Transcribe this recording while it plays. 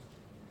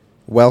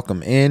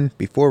welcome in.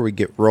 Before we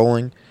get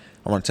rolling,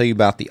 I want to tell you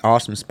about the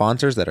awesome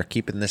sponsors that are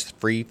keeping this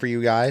free for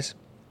you guys.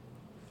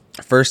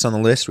 First on the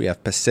list, we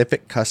have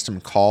Pacific Custom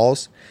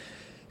Calls.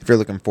 If you're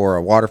looking for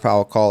a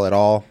waterfowl call at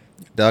all,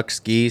 ducks,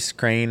 geese,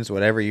 cranes,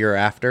 whatever you're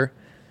after,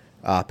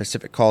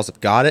 Pacific Calls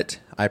have got it.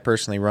 I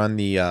personally run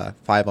the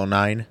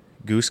 509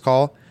 goose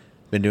call.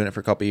 Been doing it for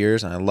a couple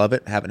years, and I love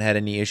it. Haven't had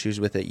any issues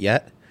with it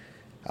yet.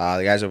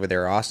 The guys over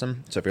there are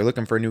awesome. So if you're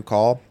looking for a new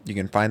call, you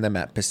can find them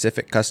at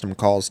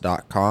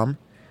pacificcustomcalls.com.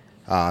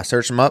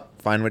 Search them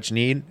up, find what you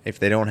need. If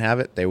they don't have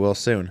it, they will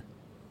soon.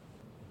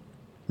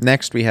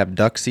 Next, we have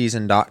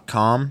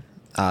duckseason.com.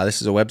 This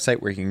is a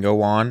website where you can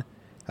go on,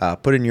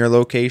 put in your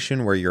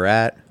location, where you're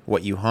at,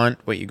 what you hunt,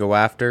 what you go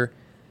after,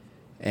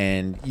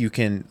 and you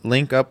can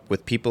link up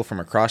with people from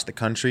across the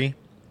country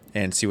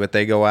and see what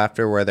they go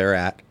after, where they're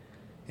at,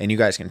 and you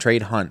guys can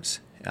trade hunts.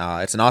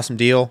 It's an awesome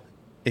deal.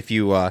 If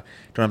you don't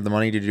have the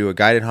money to do a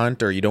guided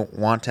hunt, or you don't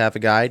want to have a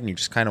guide and you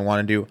just kind of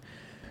want to do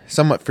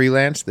somewhat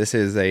freelance, this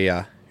is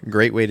a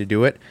great way to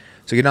do it.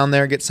 So get on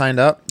there, get signed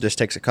up. Just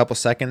takes a couple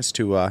seconds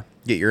to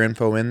get your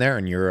info in there,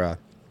 and you're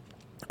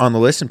on the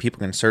list, and people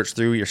can search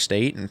through your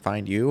state and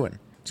find you. And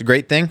it's a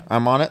great thing.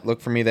 I'm on it.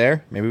 Look for me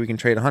there. Maybe we can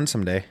trade a hunt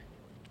someday.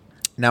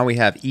 Now we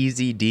have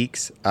Easy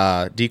Deeks,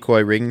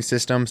 decoy rigging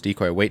systems,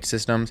 decoy weight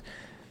systems.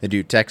 They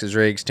do Texas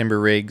rigs,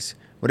 timber rigs,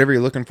 whatever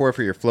you're looking for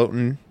your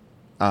floating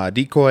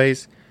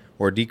decoys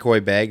or decoy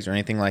bags or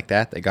anything like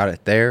that. They got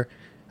it there.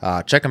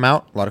 Check them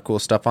out. A lot of cool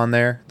stuff on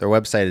there. Their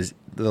website is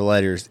the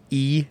letters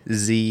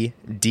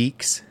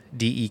EZDeeks,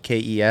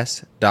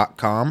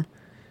 DEKES.com.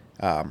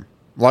 A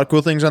lot of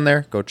cool things on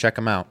there. Go check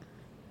them out.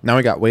 Now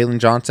we got Waylon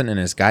Johnson and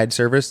his guide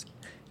service.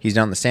 He's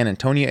down the San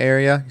Antonio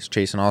area. He's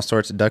chasing all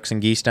sorts of ducks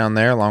and geese down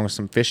there, along with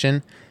some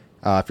fishing.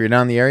 If you're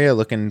down the area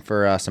looking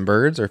for some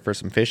birds or for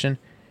some fishing,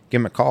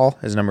 give him a call.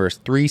 His number is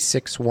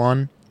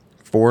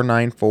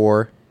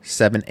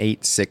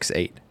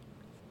 361-494-7868.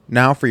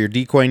 Now for your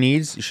decoy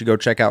needs, you should go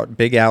check out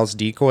Big Al's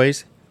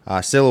Decoys.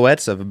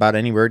 Silhouettes of about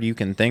any bird you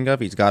can think of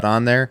he's got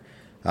on there.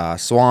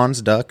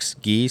 Swans, ducks,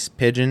 geese,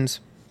 pigeons,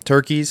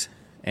 turkeys,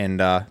 and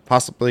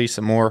possibly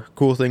some more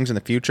cool things in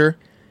the future.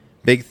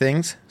 Big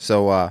things.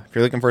 So if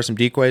you're looking for some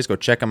decoys, go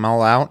check them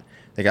all out.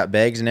 They got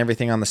bags and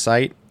everything on the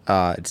site.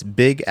 It's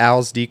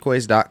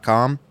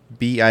bigalsdecoys.com,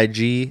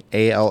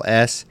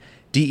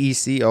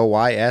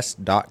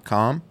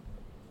 bigalsdecoys.com.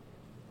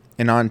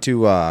 And on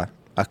to a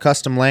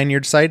custom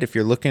lanyard site. If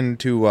you're looking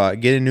to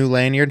get a new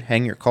lanyard,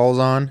 hang your calls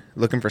on,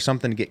 looking for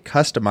something to get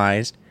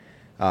customized,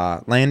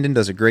 Landon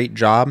does a great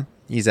job.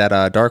 He's at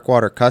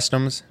Darkwater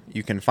Customs.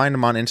 You can find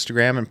him on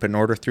Instagram and put an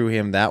order through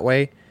him that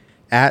way,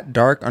 at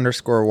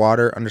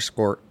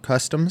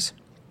dark_water_customs.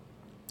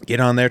 Get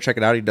on there, check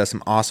it out. He does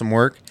some awesome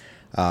work.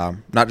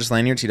 Not just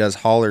lanyards, he does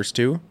haulers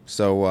too.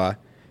 So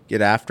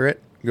get after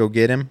it. Go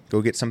get him.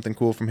 Go get something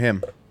cool from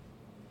him.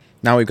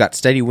 Now we've got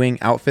Steady Wing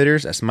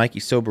Outfitters. That's Mikey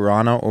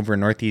Soberano over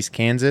in Northeast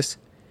Kansas.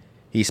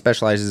 He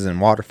specializes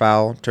in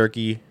waterfowl,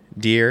 turkey,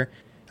 deer.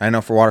 I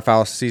know for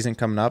waterfowl season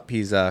coming up,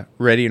 he's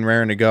ready and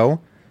raring to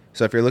go.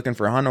 So if you're looking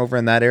for a hunt over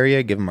in that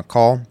area, give him a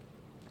call.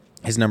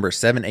 His number is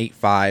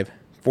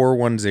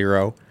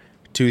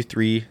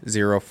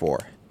 785-410-2304.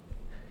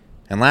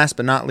 And last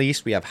but not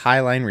least, we have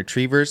Highline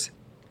Retrievers.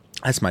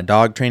 That's my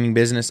dog training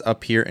business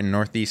up here in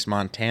Northeast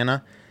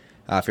Montana.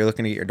 If you're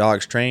looking to get your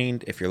dogs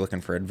trained, if you're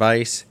looking for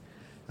advice,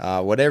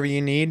 whatever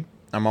you need,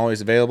 I'm always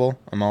available.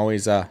 I'm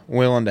always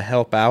willing to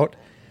help out.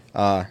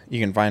 You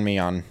can find me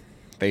on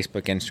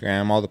Facebook,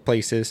 Instagram, all the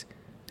places.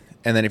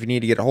 And then if you need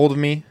to get a hold of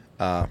me,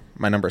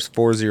 my number is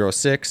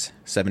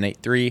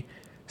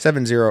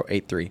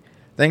 406-783-7083.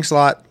 Thanks a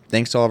lot.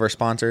 Thanks to all of our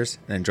sponsors,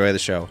 and enjoy the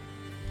show.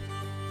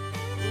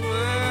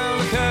 Well,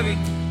 the cubby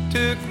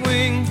took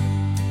wing,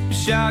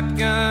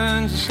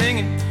 shotgun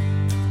singing,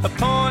 a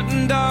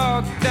pointing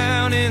dog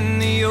down in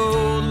the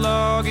old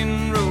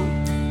logging road.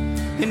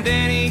 And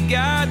then he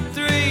got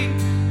three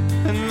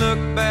and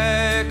looked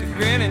back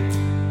grinning.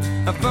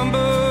 I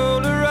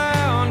fumbled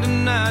around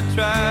and I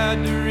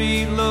tried to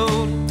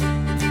reload.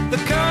 The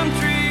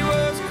country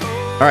was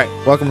cold. All right,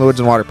 welcome to the Woods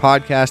and Water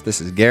Podcast.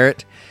 This is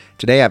Garrett.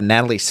 Today I have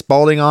Natalie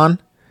Spalding on.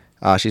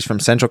 She's from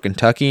Central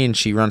Kentucky, and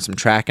she runs some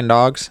tracking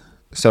dogs.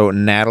 So,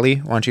 Natalie,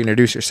 why don't you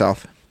introduce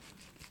yourself?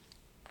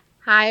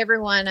 Hi,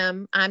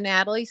 everyone. I'm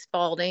Natalie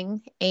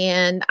Spalding,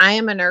 and I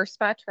am a nurse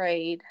by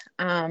trade.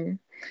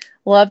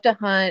 Love to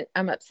hunt.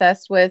 I'm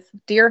obsessed with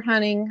deer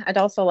hunting. I'd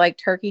also like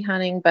turkey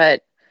hunting,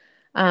 but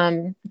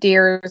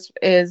deer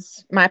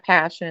is my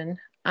passion.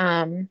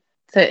 And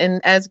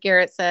as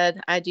Garrett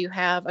said, I do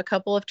have a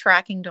couple of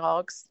tracking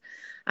dogs.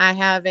 I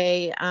have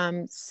a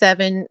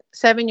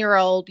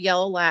 7-year-old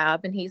yellow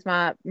lab, and he's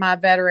my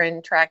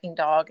veteran tracking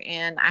dog.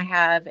 And I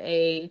have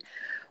a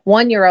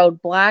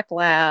 1-year-old black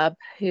lab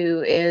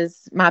who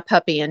is my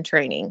puppy in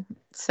training.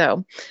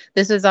 So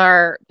this has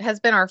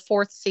been our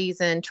 4th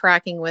season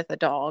tracking with a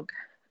dog.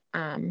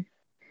 I've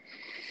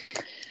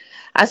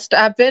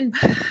been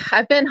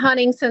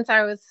hunting since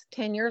I was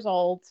 10 years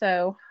old.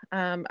 So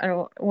I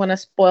don't want to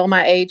spoil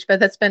my age, but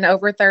that's been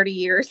over 30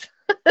 years.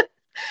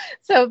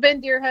 So I've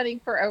been deer hunting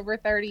for over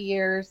 30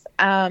 years.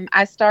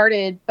 I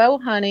started bow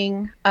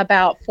hunting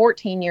about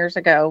 14 years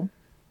ago.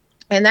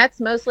 And that's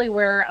mostly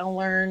where I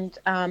learned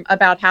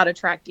about how to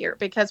track deer,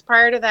 because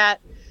prior to that,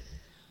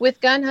 with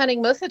gun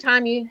hunting, most of the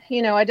time,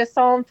 I just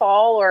saw them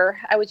fall, or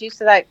I was used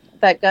to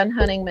that gun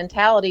hunting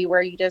mentality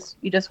where you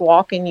just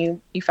walk and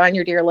you find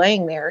your deer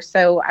laying there.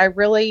 So I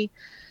really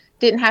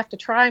didn't have to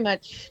try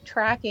much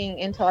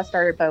tracking until I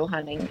started bow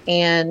hunting.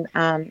 And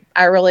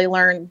I really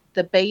learned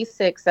the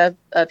basics of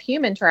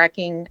human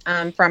tracking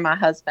from my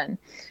husband.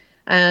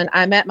 And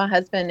I met my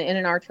husband in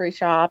an archery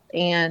shop,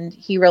 and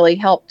he really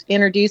helped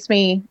introduce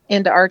me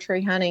into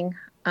archery hunting.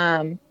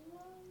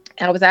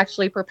 I was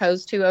actually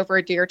proposed to over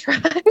a deer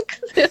track.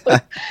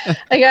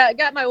 I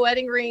got my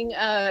wedding ring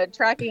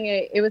tracking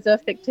it was a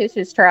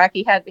fictitious track.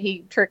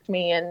 He tricked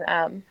me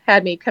and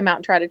had me come out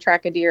and try to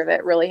track a deer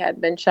that really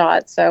hadn't been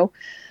shot. So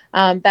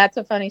that's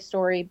a funny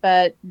story,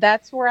 but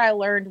that's where I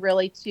learned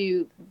really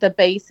to the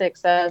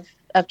basics of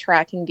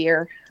tracking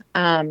deer.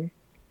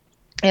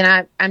 And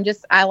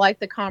I like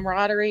the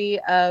camaraderie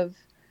of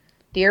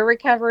deer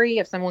recovery.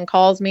 If someone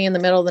calls me in the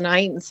middle of the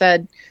night and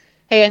said,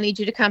 "Hey, I need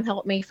you to come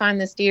help me find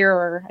this deer,"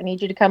 or "I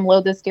need you to come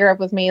load this deer up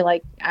with me,"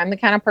 like, I'm the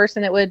kind of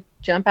person that would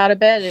jump out of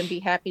bed and be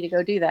happy to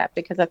go do that,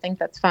 because I think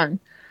that's fun.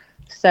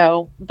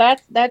 So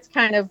that's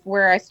kind of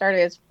where I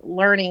started, is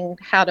learning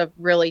how to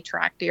really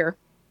track deer.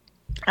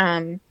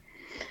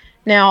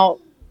 Now,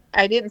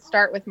 I didn't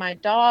start with my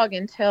dog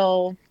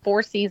until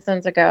 4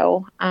 seasons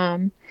ago.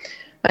 My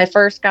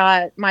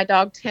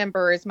dog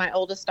Timber is my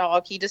oldest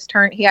dog.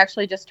 He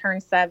actually just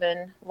turned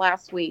 7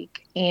 last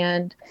week.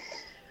 And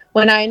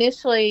when I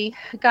initially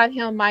got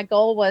him, my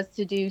goal was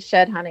to do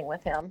shed hunting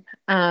with him.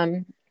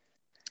 And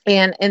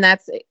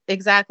that's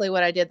exactly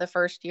what I did the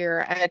first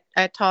year.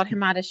 I taught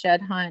him how to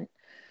shed hunt.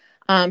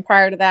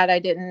 Prior to that, I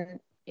didn't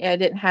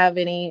have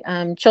any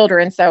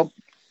children. So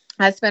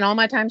I spent all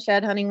my time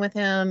shed hunting with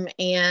him,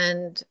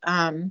 and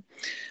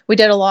we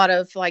did a lot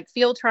of like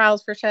field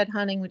trials for shed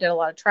hunting. We did a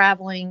lot of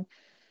traveling,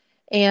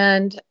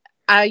 and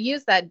I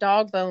used that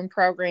dog bone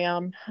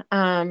program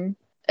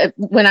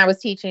when I was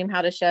teaching him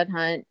how to shed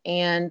hunt.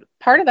 And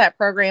part of that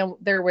program,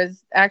 there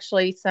was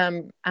actually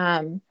some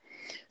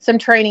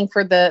training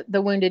for the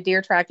wounded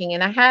deer tracking,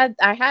 and I had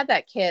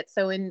that kit.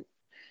 So in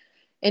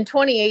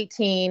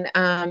 2018,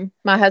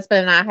 my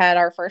husband and I had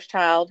our first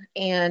child,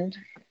 and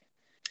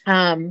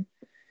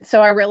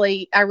so I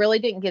really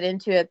didn't get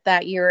into it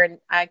that year, and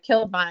I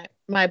killed my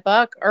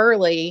buck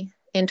early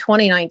in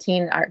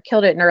 2019. I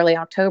killed it in early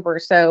October,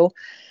 so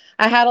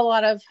I had a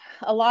lot of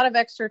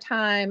extra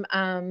time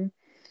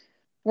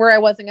where I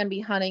wasn't going to be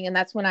hunting, and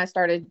that's when I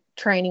started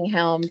training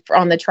him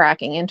on the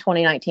tracking in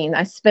 2019. I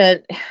was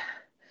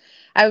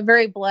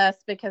very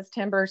blessed because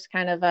Timber's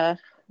kind of a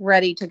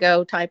ready to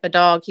go type of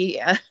dog.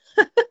 He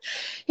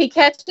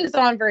catches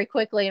on very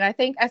quickly. And I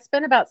think I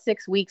spent about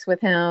 6 weeks with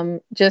him,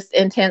 just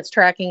intense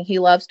tracking. He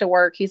loves to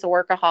work. He's a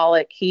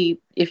workaholic.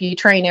 If you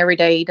train every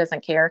day, he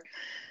doesn't care.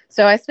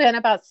 So I spent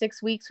about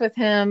 6 weeks with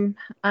him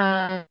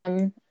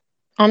on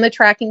the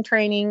tracking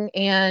training,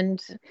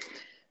 and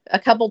a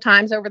couple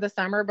times over the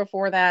summer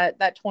before that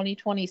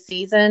 2020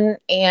 season.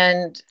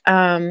 And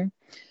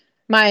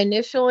my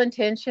initial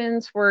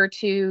intentions were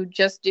to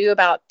just do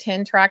about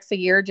 10 tracks a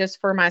year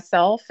just for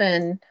myself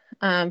and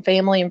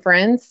family and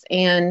friends.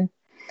 And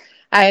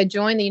I had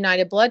joined the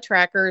United Blood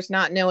Trackers,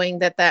 not knowing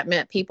that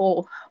meant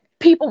people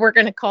were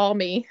going to call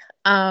me.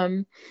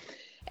 And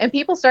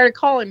people started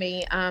calling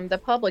me,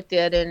 the public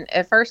did. And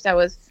at first I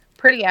was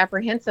pretty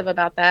apprehensive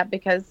about that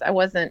because I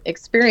wasn't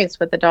experienced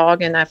with the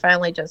dog. And I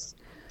finally just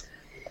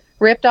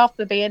ripped off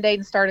the Band-Aid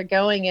and started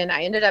going. And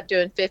I ended up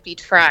doing 50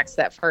 tracks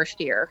that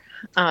first year.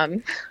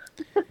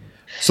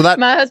 So that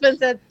my husband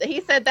said,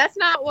 that's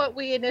not what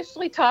we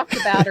initially talked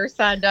about or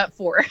signed up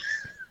for.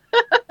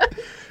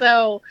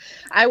 So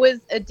I was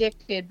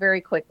addicted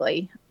very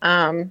quickly.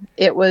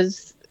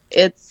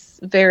 It's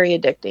very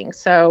addicting.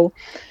 So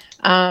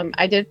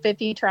I did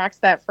 50 tracks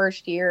that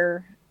first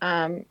year.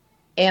 And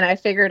I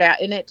figured out,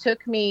 and it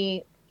took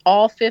me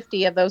all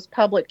 50 of those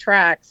public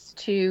tracks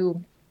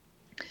to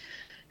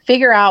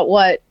figure out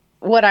what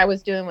I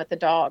was doing with the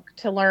dog,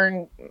 to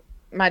learn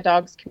my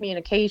dog's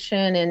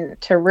communication,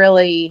 and to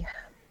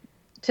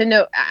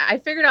know. I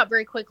figured out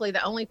very quickly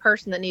the only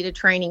person that needed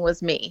training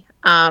was me.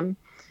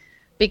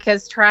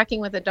 Because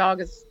tracking with a dog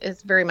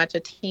is very much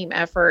a team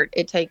effort.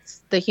 It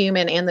takes the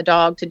human and the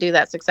dog to do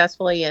that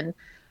successfully. And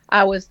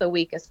I was the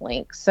weakest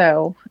link.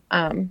 So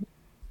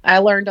I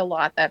learned a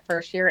lot that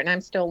first year, and I'm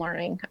still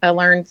learning. I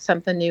learned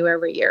something new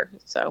every year.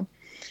 So,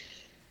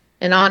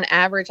 and on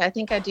average, I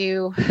think I've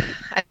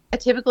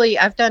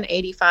done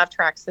 85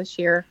 tracks this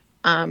year.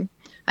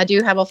 I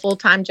do have a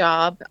full-time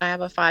job. I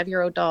have a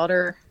 5-year-old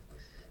daughter,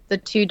 the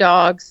 2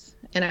 dogs,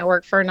 and I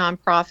work for a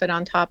nonprofit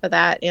on top of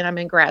that, and I'm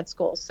in grad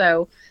school.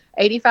 So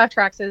 85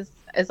 tracks is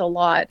a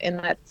lot,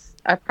 and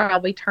I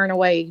probably turn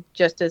away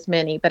just as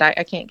many, but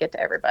I can't get to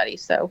everybody.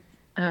 So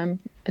I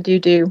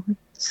do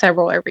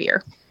several every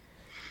year.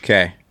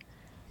 Okay.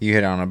 You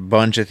hit on a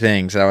bunch of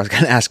things that I was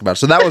going to ask about.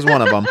 So that was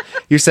one of them.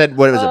 You said,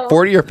 what was it,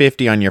 40 or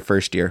 50 on your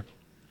first year?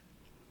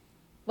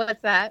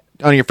 What's that?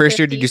 On your first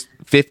year, 50? did you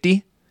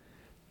 50?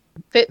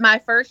 My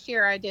first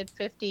year, I did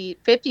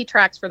 50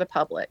 tracks for the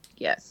public.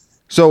 Yes.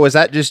 So was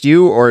that just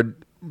you, or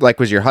like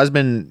was your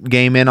husband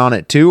game in on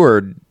it too,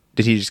 or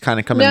did he just kind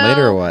of come in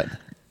later, or No, what?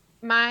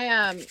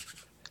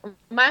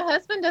 my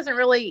husband doesn't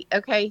really.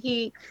 Okay,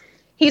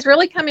 he's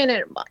really come in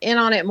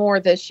on it more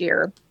this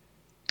year,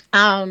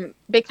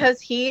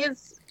 because he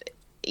is,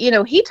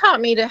 he taught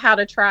me how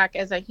to track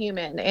as a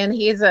human, and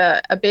he's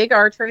a big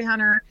archery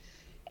hunter,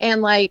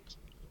 and like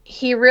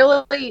he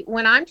really,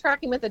 when I'm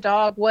tracking with a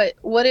dog, what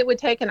it would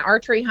take an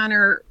archery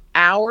hunter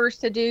hours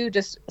to do,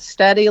 just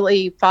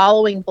steadily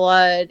following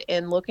blood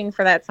and looking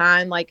for that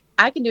sign, like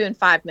I can do in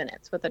 5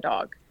 minutes with a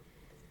dog.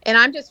 And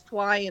I'm just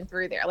flying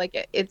through there.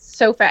 Like it's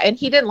so fast. And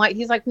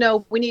he's like,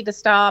 no, we need to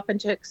stop and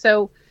check.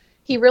 So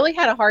he really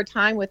had a hard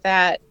time with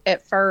that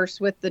at first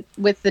with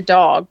the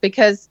dog,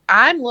 because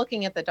I'm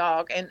looking at the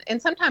dog,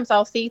 and sometimes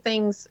I'll see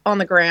things on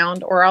the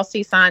ground, or I'll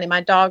see sign, and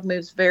my dog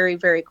moves very,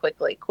 very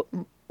quickly,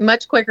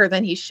 much quicker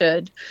than he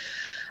should.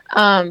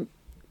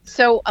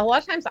 So a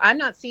lot of times I'm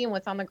not seeing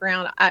what's on the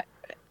ground.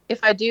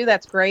 If I do,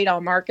 that's great. I'll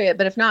mark it.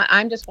 But if not,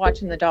 I'm just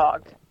watching the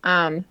dog.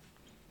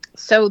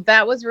 So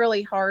that was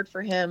really hard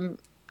for him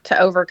to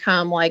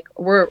overcome. Like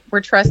we're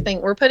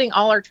putting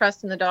all our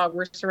trust in the dog.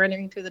 We're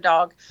surrendering to the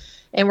dog,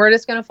 and we're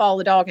just going to follow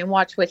the dog and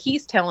watch what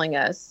he's telling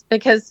us,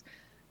 because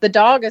the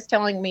dog is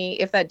telling me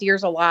if that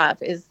deer's alive.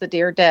 Is the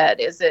deer dead?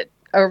 Is it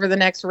over the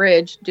next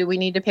ridge? Do we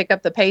need to pick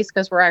up the pace?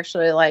 Because we're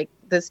actually like,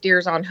 this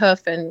deer's on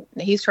hoof and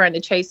he's trying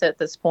to chase it at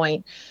this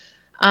point.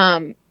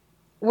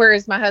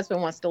 Whereas my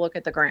husband wants to look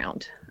at the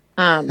ground.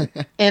 And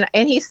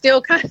he's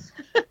still kind of,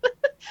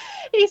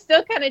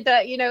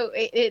 does,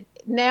 it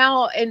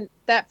now. In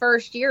that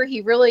first year,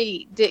 he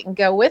really didn't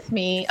go with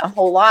me a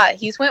whole lot.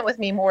 He's went with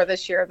me more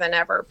this year than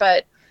ever,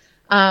 but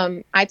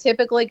I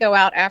typically go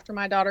out after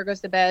my daughter goes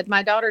to bed.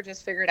 My daughter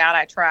just figured out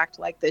I tracked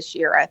like this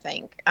year, I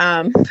think,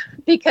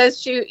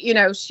 because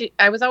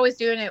I was always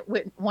doing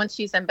it once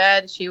she's in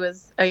bed. She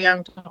was a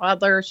young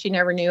toddler. She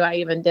never knew I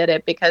even did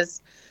it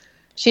because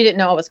she didn't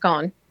know I was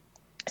gone.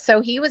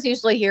 So he was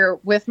usually here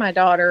with my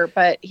daughter,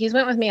 but he's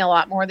went with me a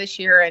lot more this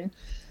year.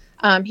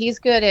 And he's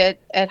good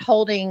at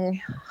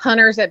holding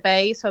hunters at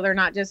bay, so they're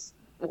not just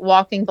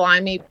walking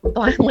blindly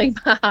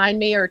behind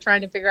me or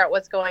trying to figure out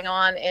what's going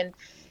on. And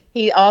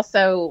he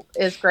also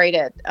is great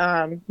at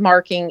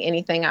marking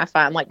anything I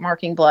find, like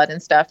marking blood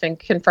and stuff, and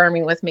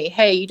confirming with me,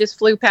 hey, you just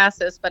flew past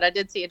this, but I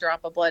did see a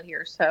drop of blood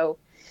here. So,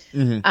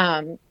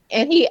 and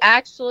he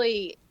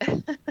actually,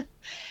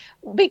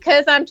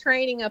 because I'm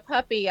training a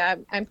puppy,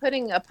 I'm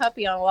putting a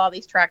puppy on a lot of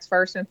these tracks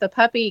first. And if the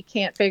puppy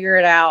can't figure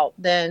it out,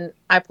 then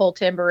I pull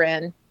timber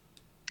in.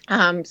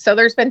 So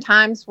there's been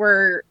times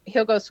where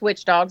he'll go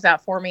switch dogs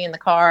out for me in the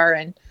car.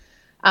 And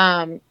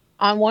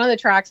on one of the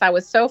tracks, I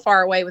was so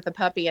far away with the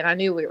puppy, and I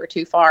knew we were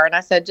too far. And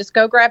I said, just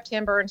go grab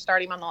timber and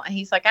start him on the line. And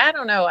he's like, I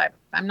don't know.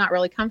 I'm not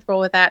really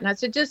comfortable with that. And I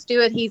said, just do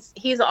it.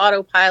 He's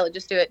autopilot.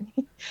 Just do it.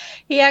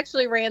 He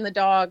actually ran the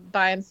dog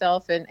by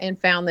himself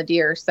and found the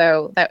deer.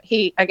 So that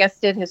he, I guess,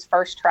 did his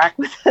first track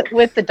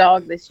with the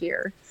dog this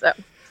year.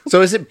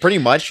 So is it pretty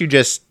much you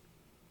just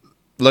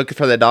look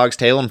for the dog's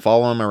tail and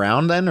follow him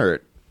around then,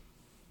 or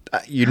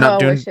you're not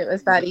doing? I wish it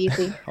was that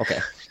easy. Okay.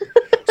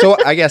 So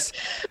I guess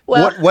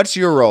what's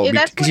your role?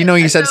 Because you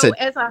said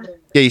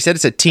you said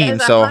it's a team.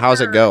 So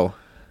how's it go?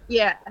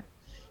 Yeah.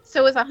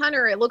 So as a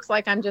hunter, it looks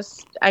like I'm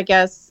just, I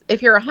guess,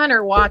 if you're a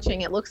hunter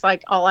watching, it looks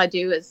like all I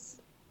do is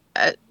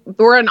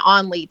we're an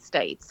on lead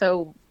state.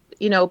 So,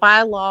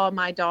 by law,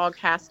 my dog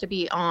has to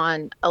be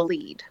on a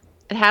lead.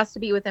 It has to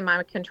be within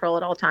my control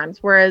at all times.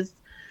 Whereas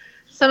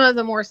some of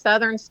the more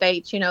southern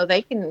states,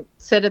 they can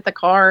sit at the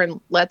car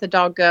and let the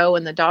dog go,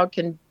 and the dog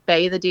can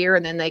bay the deer,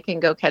 and then they can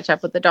go catch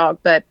up with the dog.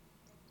 But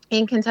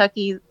in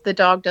Kentucky, the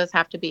dog does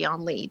have to be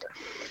on lead.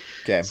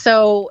 Okay.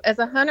 So as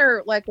a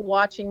hunter, like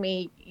watching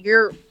me,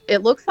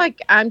 it looks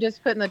like I'm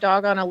just putting the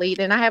dog on a lead,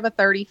 and I have a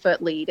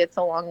 30-foot lead. It's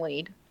a long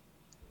lead.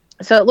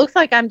 So it looks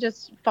like I'm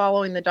just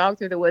following the dog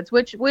through the woods,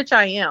 which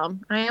I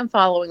am. I am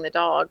following the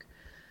dog.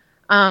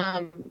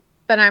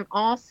 But I'm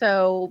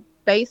also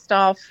based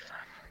off,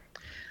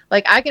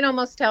 like I can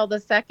almost tell the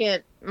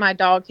second my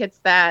dog hits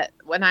that,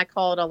 when I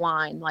call it a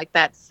line, like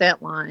that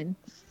scent line,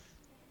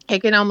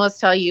 it can almost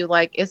tell you,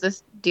 like, is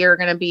this deer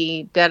going to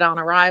be dead on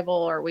arrival?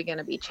 Or are we going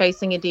to be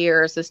chasing a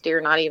deer? Is this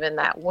deer not even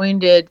that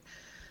wounded?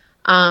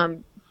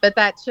 But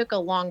that took a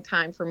long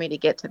time for me to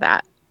get to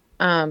that.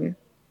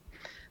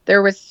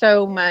 There was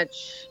so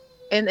much,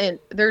 and then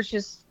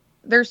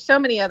there's so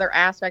many other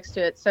aspects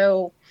to it.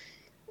 So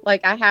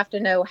like I have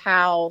to know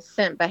how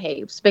scent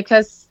behaves,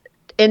 because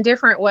in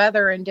different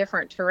weather and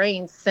different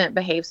terrains, scent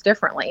behaves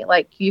differently.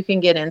 Like you can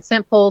get in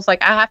scent pools.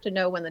 Like I have to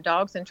know when the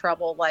dog's in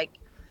trouble. Like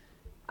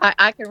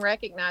I can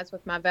recognize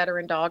with my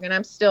veteran dog, and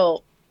I'm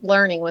still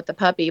learning with the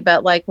puppy,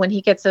 but like when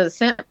he gets to the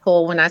scent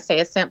pool, when I say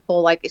a scent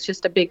pool, like it's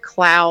just a big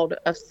cloud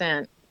of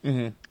scent.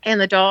 And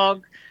the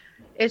dog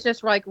is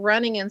just like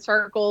running in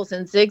circles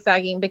and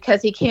zigzagging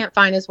because he can't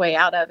find his way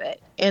out of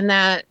it. And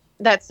that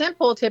scent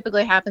pool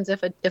typically happens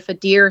if a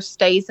deer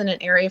stays in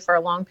an area for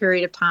a long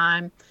period of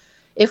time.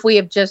 if we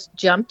have just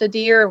jumped a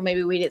deer, or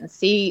maybe we didn't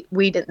see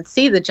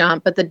the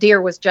jump, but the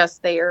deer was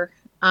just there.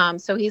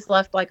 So he's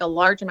left like a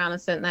large amount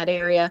of scent in that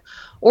area,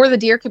 or the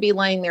deer could be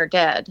laying there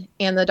dead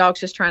and the dog's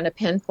just trying to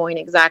pinpoint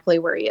exactly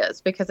where he is,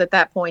 because at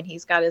that point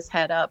he's got his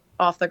head up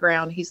off the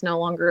ground. He's no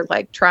longer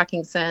like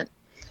tracking scent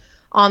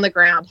on the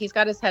ground. He's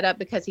got his head up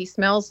because he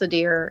smells the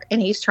deer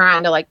and he's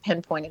trying to like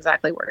pinpoint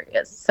exactly where he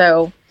is.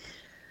 So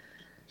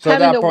at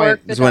that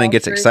point is when it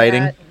gets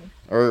exciting,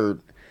 or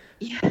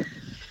yeah.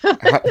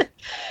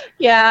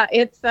 Yeah,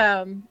 it's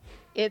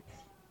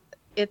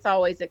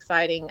always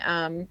exciting,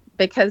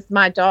 because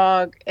my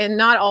dog, and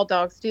not all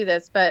dogs do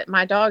this, but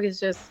my dog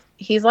is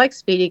he's like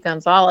Speedy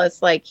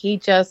Gonzalez. Like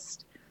he's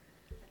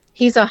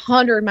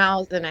 100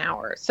 miles an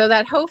hour. So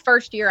that whole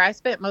first year I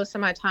spent most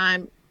of my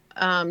time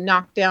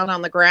knocked down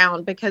on the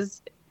ground,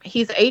 because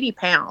he's 80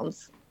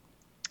 pounds.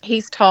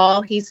 He's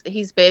tall, he's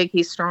big,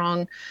 he's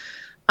strong.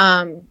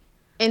 And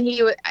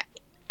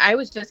I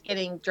was just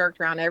getting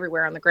jerked around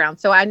everywhere on the ground.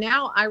 So I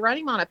run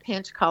him on a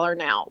pinch collar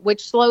now,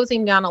 which slows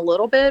him down a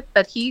little bit,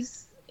 but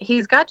he's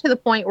got to the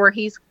point where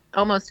he's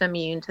almost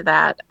immune to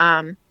that.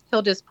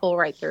 He'll just pull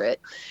right through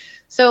it.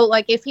 So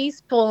like if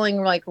he's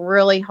pulling like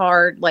really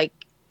hard, like,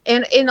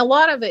 and a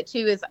lot of it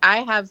too is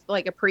I have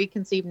like a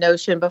preconceived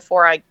notion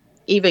before I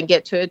even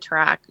get to a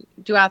track.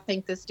 Do I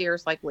think this deer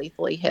is like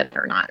lethally hit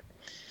or not?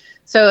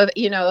 So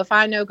if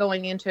I know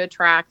going into a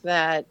track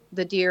that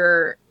the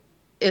deer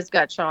is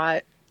gut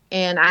shot,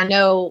 and I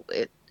know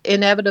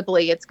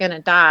inevitably it's going to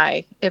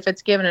die if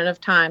it's given enough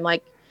time.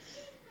 Like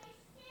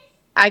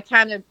I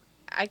can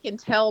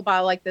tell by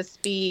like the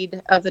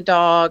speed of the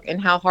dog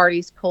and how hard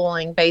he's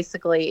pulling,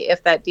 basically,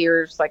 if that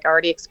deer's like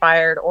already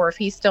expired or if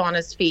he's still on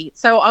his feet.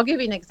 So I'll give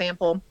you an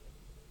example.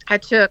 I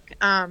took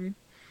a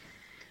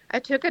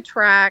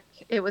track.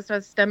 It was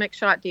a stomach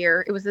shot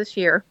deer. It was this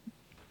year.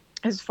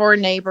 It was for a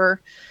neighbor.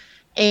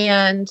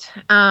 And,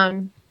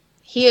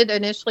 he had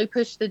initially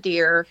pushed the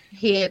deer.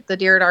 The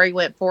deer had already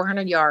went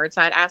 400 yards.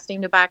 I'd asked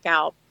him to back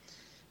out.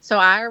 So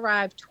I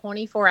arrived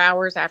 24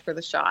 hours after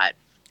the shot.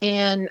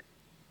 And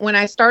when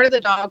I started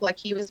the dog, like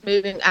he was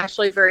moving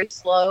actually very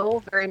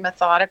slow, very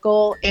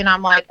methodical. And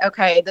I'm like,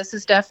 okay, this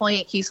is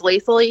definitely, he's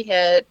lethally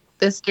hit.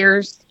 This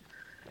deer's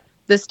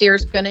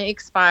going to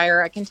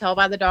expire. I can tell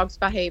by the dog's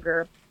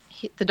behavior.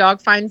 The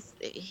dog finds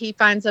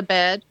a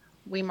bed.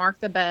 We mark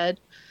the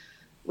bed.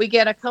 We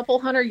get a couple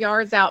hundred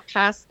yards out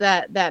past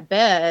that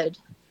bed,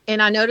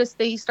 and I noticed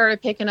that he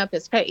started picking up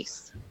his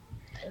pace.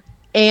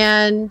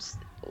 And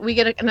we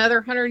get another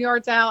 100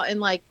 yards out, and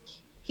like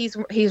he's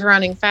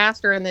running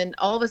faster, and then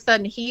all of a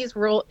sudden he's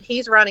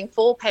running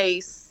full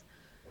pace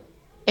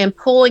and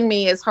pulling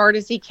me as hard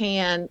as he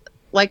can,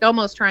 like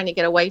almost trying to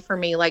get away from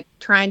me, like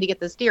trying to get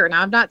this deer.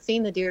 Now I've not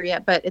seen the deer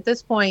yet, but at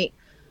this point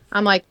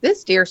I'm like,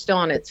 this deer's still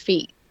on its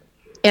feet.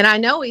 And I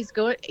know he's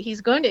going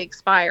to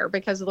expire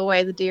because of the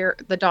way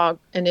the dog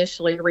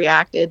initially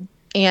reacted.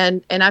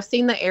 And I've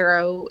seen the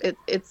arrow.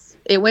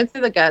 It went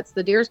through the guts.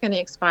 The deer's going to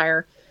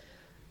expire,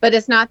 but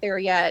it's not there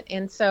yet.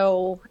 And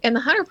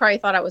the hunter probably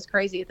thought I was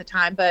crazy at the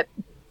time, but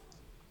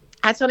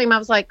I told him, I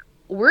was like,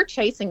 we're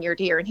chasing your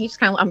deer. And he just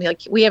kind of, I mean,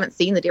 like, we haven't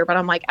seen the deer, but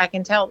I'm like, I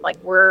can tell,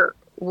 like,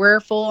 we're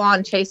full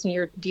on chasing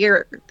your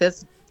deer.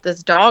 This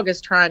dog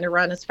is trying to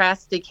run as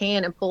fast as he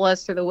can and pull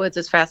us through the woods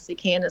as fast as he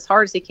can, as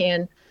hard as he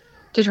can,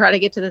 to try to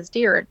get to this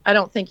deer. I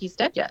don't think he's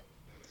dead yet.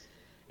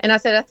 And I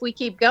said, if we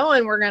keep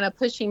going, we're going to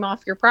push him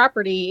off your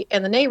property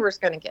and the neighbor's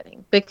going to get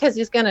him because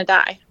he's going to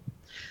die.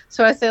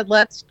 So I said,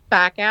 let's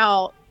back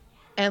out.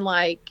 And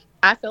like,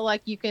 I feel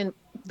like you can,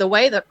 the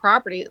way the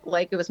property,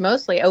 like it was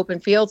mostly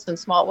open fields and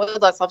small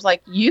woodlots. I was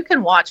like, you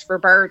can watch for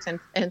birds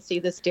and see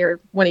this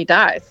deer when he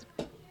dies.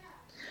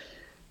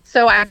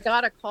 So I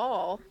got a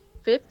call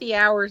 50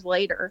 hours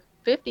later,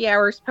 50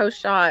 hours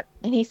post shot.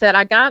 And he said,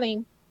 I got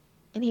him.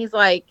 And he's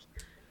like,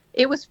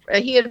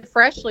 he had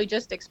freshly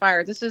just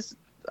expired. This is,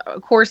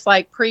 of course,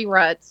 like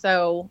pre-rut.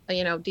 So,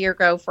 deer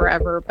go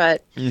forever,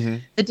 but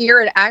the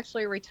deer had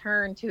actually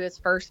returned to his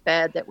first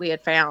bed that we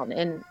had found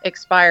and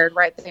expired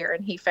right there.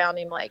 And he found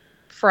him like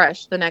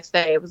fresh the next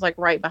day. It was like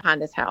right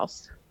behind his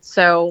house.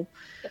 So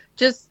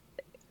just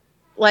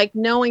like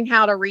knowing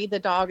how to read the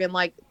dog and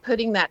like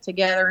putting that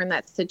together in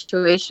that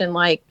situation,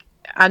 like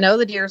I know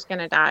the deer's going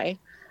to die.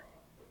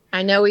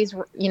 I know he's,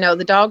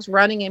 the dog's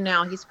running him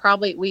now. He's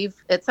probably,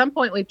 at some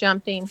point we've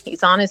jumped him.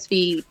 He's on his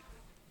feet.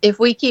 If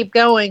we keep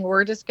going,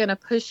 we're just going to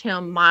push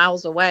him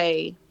miles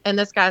away. And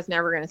this guy's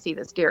never going to see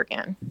this deer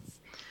again.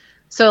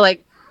 So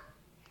like,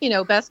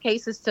 best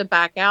case is to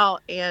back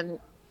out and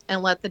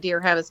let the deer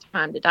have his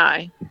time to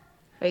die,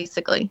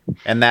 basically.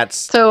 And that's,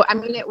 so, I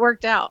mean, it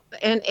worked out.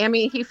 And I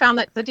mean, he found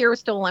that the deer was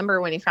still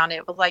limber when he found it.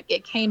 It was like,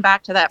 it came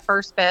back to that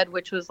first bed,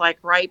 which was like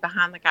right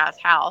behind the guy's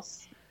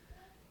house.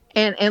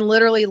 And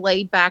literally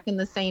laid back in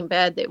the same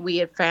bed that we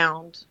had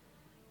found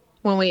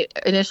when we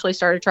initially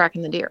started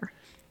tracking the deer.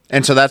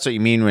 And so that's what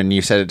you mean when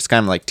you said it's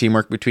kind of like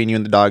teamwork between you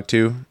and the dog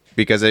too?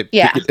 Because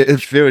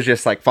if it was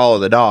just like follow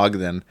the dog,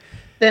 then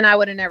I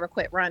would have never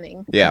quit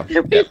running. Yeah.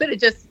 We would have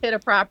just hit a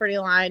property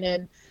line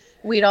and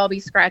we'd all be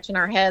scratching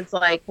our heads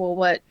like, well,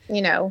 what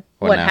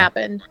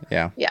happened?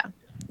 Yeah. Yeah.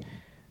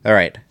 All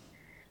right.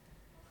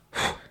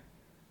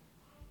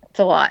 It's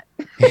a lot.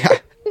 Yeah.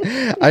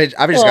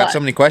 I've just got so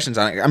many questions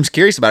on it. I'm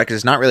curious about it because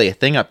it's not really a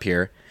thing up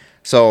here.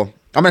 So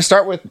I'm going to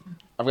start with,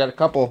 I've got a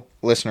couple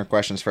listener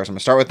questions first. I'm going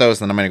to start with those,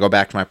 then I'm going to go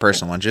back to my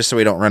personal one, just so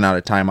we don't run out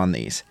of time on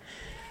these.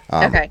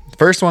 Okay.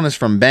 First one is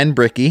from Ben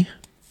Bricky.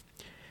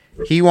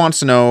 He wants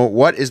to know,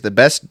 what is the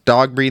best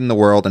dog breed in the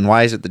world, and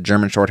why is it the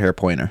German Shorthair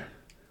Pointer?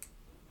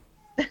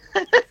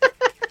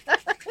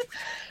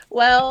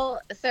 Well,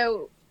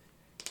 so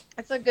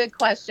that's a good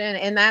question,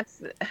 and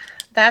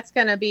that's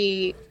going to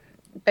be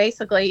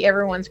basically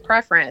everyone's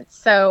preference.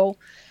 So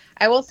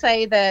I will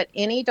say that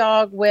any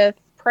dog with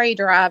prey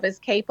drive is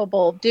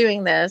capable of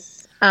doing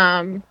this.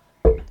 I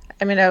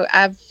mean,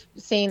 I've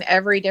seen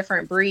every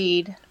different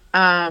breed.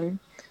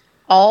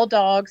 All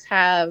dogs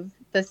have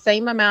the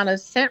same amount of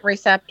scent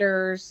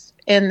receptors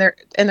in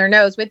their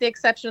nose, with the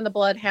exception of the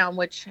bloodhound,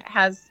 which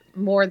has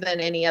more than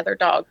any other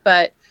dog.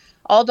 But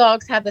all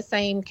dogs have the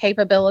same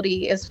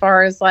capability as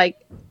far as like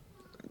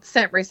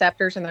scent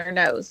receptors in their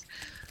nose.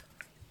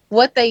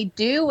 What they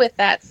do with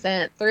that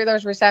scent through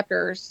those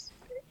receptors,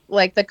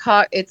 like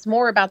it's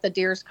more about the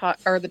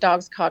the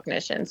dog's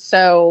cognition.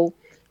 So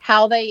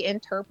how they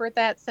interpret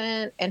that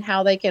scent and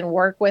how they can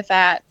work with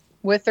that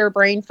with their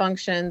brain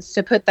functions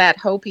to put that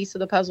whole piece of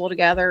the puzzle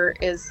together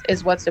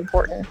is what's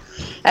important.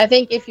 I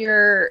think if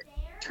you're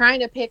trying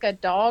to pick a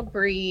dog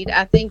breed,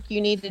 I think you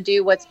need to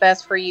do what's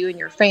best for you and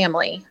your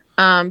family.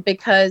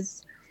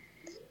 Because,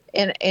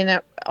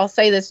 and I'll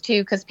say this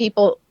too, because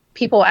people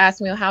ask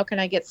me, well, how can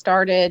I get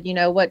started? You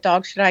know, what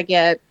dog should I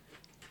get?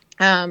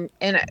 And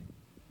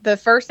the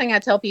first thing I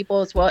tell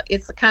people is, well,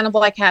 it's kind of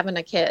like having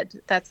a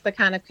kid. That's the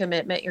kind of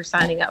commitment you're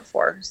signing up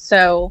for.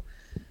 So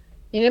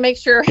you need to make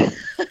sure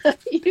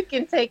you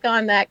can take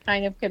on that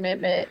kind of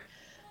commitment.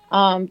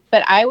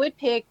 But I would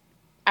pick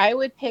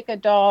a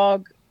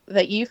dog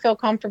that you feel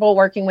comfortable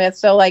working with.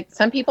 So like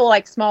some people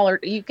like smaller,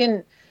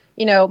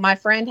 my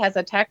friend has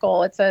a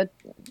Teckle.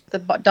 The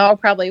dog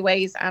probably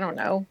weighs, I don't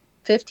know,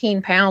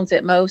 15 pounds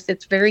at most.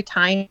 It's very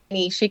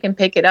tiny. She can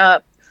pick it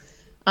up.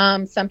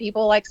 Some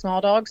people like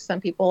small dogs.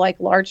 Some people like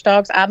large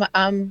dogs.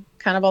 I'm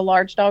kind of a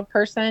large dog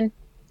person.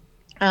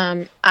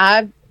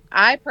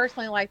 I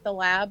personally like the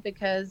Lab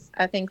because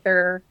I think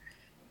they're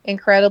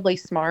incredibly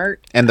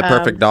smart. And the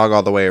perfect dog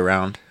all the way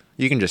around.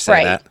 You can just say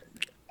right. that.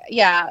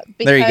 Yeah.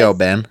 There you go,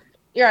 Ben.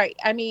 You're right.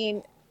 I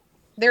mean,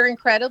 they're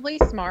incredibly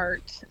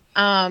smart.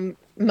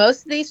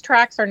 Most of these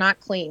tracks are not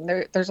clean.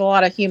 There's a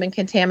lot of human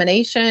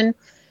contamination.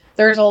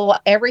 There's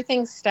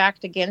everything's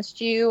stacked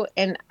against you.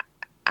 And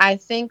I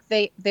think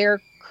their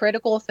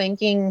critical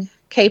thinking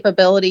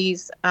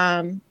capabilities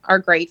are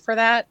great for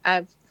that.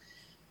 I've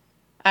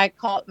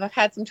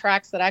had some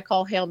tracks that I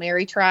call Hail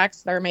Mary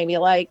tracks. They're maybe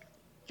like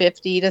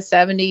 50 to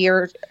 70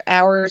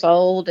 hours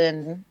old,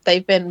 and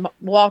they've been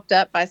walked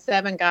up by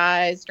 7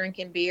 guys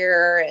drinking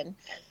beer,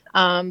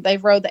 and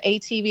they've rode the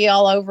ATV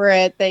all over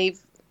it.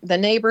 The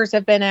neighbors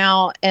have been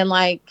out, and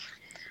like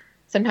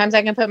sometimes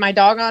I can put my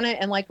dog on it,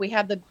 and like we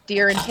have the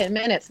deer in 10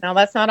 minutes. Now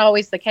that's not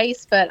always the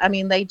case, but I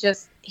mean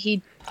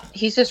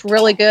he's just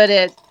really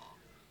good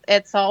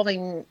at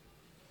solving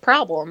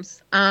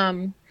problems.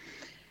 And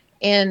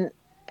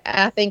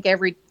I think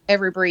every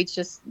breed's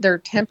just, their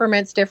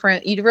temperament's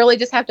different. You really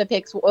just have to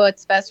pick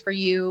what's best for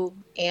you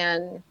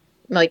and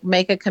like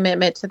make a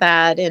commitment to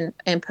that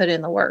and put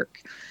in the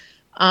work.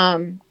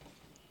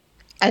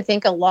 I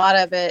think a lot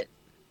of it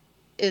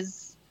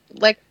is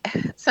like,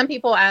 some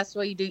people ask,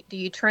 well, do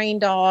you train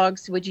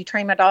dogs? Would you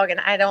train my dog? And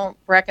I don't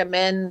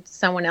recommend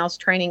someone else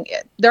training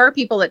it. There are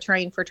people that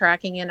train for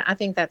tracking, and I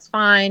think that's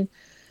fine,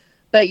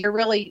 but you're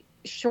really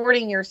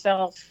shorting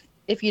yourself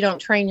if you don't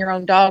train your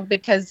own dog,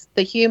 because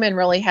the human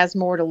really has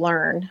more to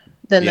learn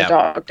than the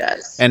dog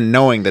does. And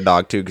knowing the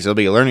dog too, because there'll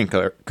be a learning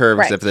curve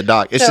right. if the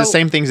dog. It's the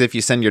same things if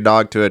you send your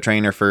dog to a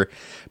trainer for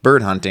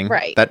bird hunting.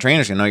 Right. That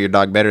trainer's gonna know your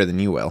dog better than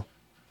you will.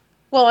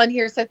 Well, and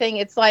here's the thing: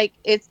 it's like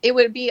it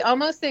would be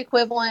almost the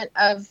equivalent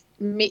of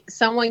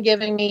someone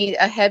giving me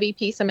a heavy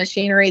piece of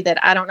machinery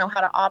that I don't know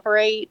how to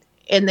operate,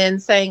 and then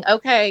saying,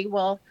 "Okay,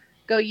 well,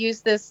 go use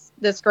this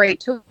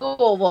great tool."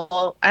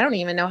 Well, I don't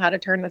even know how to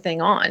turn the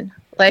thing on.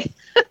 Like.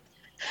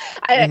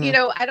 I don't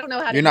know how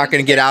to. You're not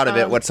going to get out of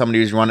it what somebody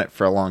who's run it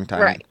for a long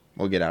time. Right.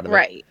 Will get out of it.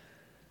 Right.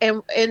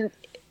 And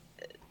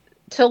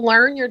to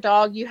learn your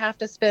dog, you have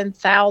to spend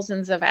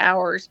thousands of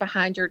hours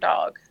behind your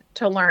dog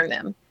to learn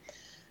them,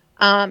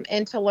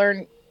 and to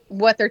learn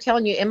what they're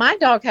telling you. And my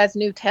dog has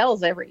new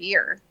tails every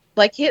year.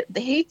 Like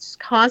he's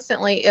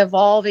constantly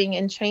evolving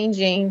and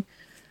changing.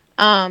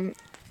 I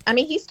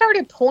mean, he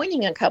started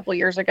pointing a couple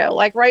years ago.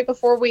 Like right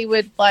before we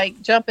would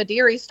like jump a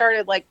deer, he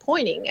started like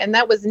pointing, and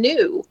that was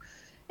new.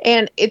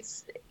 And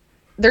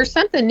there's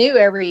something new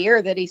every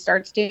year that he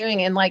starts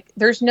doing. And like,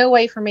 there's no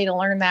way for me to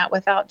learn that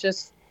without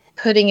just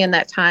putting in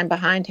that time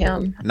behind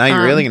him. Now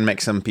you're really going to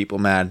make some people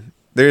mad.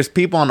 There's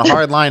people on the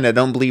hard line that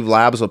don't believe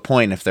labs will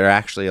point if they're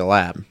actually a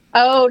lab.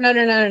 Oh, no.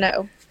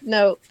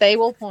 No, they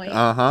will point.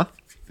 Uh-huh.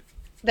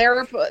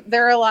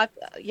 They're a lot.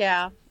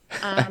 Yeah.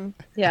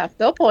 Yeah,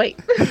 they'll point.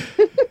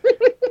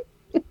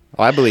 Oh,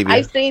 I believe you.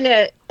 I've seen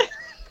it.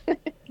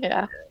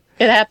 Yeah,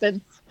 it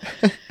happens.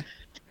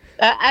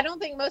 I don't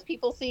think most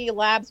people see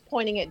labs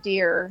pointing at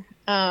deer.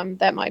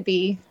 That might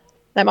be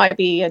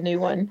a new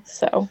one.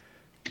 So,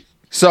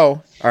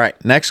 all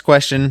right, next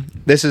question.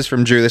 This is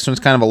from Drew. This one's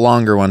kind of a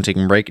longer one, so you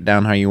can break it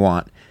down how you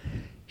want.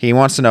 He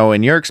wants to know,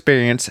 in your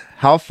experience,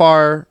 how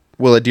far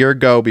will a deer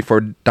go before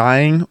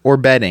dying or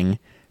bedding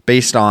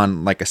based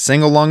on like a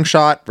single lung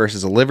shot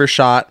versus a liver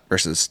shot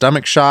versus a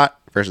stomach shot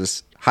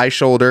versus high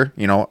shoulder,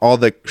 all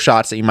the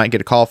shots that you might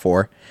get a call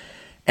for.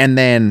 And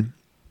then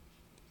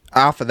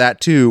off of that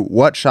too,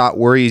 what shot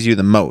worries you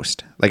the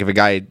most? Like if a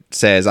guy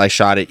says, I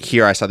shot it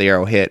here, I saw the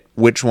arrow hit,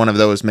 which one of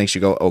those makes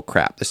you go, oh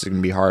crap, this is going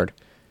to be hard?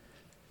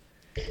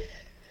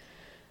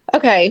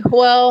 Okay,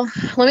 well,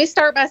 let me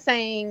start by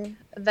saying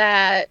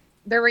that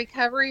the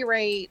recovery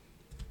rate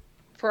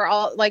for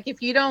all, like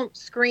if you don't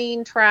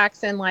screen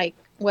tracks and like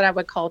what I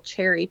would call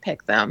cherry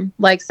pick them,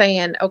 like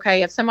saying,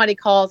 okay, if somebody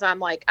calls, I'm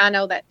like, I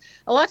know that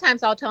a lot of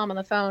times I'll tell them on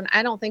the phone,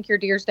 I don't think your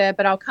deer's dead,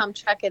 but I'll come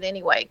check it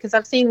anyway, because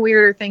I've seen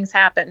weirder things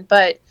happen.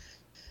 But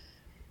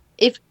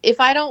if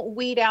I don't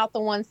weed out the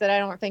ones that I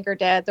don't think are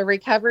dead, the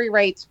recovery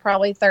rate's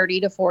probably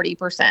 30 to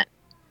 40%.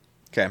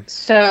 Okay.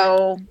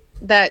 So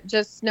that,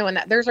 just knowing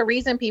that, there's a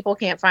reason people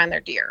can't find their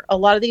deer. A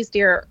lot of these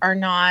deer are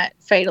not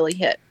fatally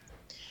hit.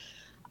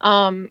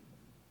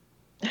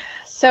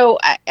 So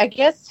I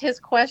guess his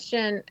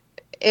question,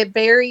 it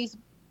varies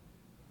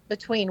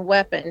between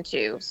weapon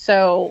too.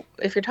 So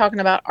if you're talking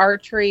about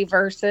archery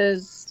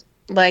versus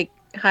like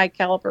high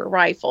caliber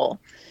rifle,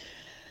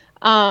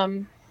 I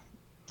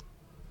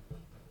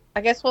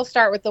guess we'll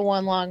start with the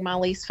one lung, my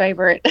least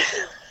favorite.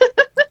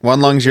 One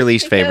lung's your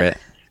least favorite.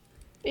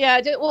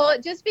 Yeah, well,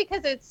 just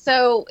because it's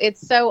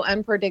so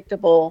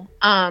unpredictable.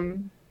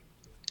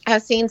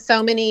 I've seen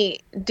so many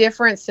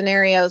different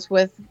scenarios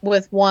with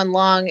one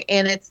lung,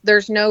 and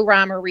there's no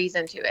rhyme or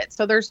reason to it.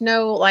 So there's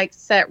no like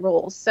set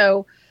rules.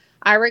 So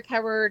I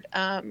recovered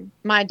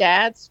my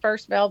dad's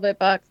first velvet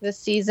buck this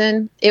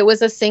season. It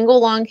was a single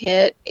lung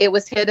hit. It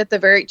was hit at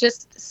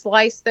just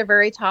sliced the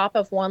very top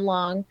of one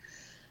lung.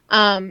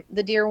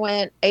 The deer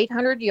went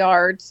 800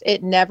 yards.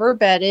 It never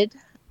bedded.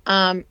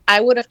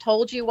 I would have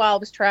told you while I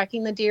was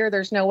tracking the deer,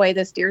 there's no way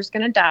this deer's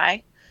going to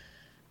die.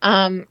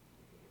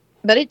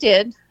 But it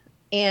did.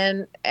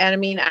 And I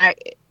mean,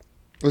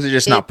 was it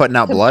just not putting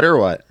out blood or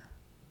what?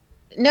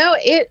 No,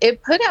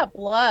 it put out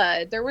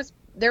blood. There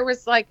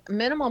was like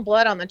minimum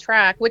blood on the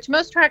track, which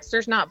most tracks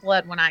there's not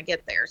blood when I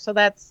get there. So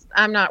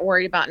I'm not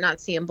worried about not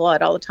seeing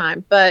blood all the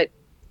time, but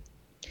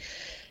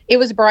it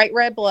was bright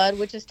red blood,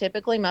 which is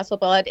typically muscle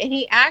blood. And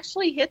he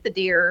actually hit the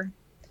deer.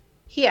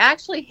 He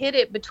actually hit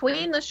it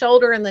between the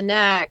shoulder and the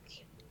neck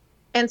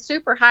and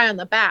super high on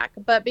the back.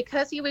 But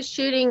because he was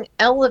shooting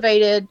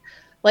elevated,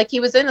 like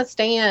he was in a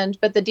stand,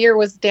 but the deer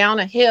was down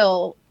a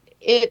hill,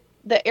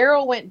 the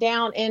arrow went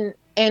down and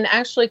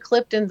actually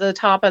clipped into the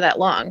top of that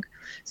lung.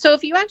 So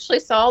if you actually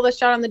saw the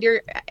shot on the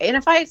deer, and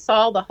if I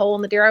saw the hole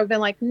in the deer, I would have been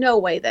like, no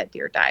way that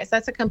deer dies.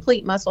 That's a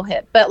complete muscle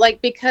hit. But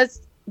like,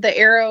 because the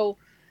arrow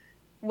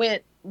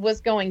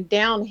was going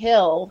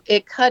downhill,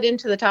 it cut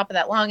into the top of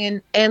that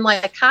lung, and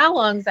like high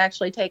lungs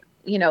actually take,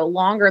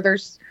 longer.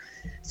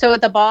 So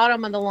at the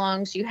bottom of the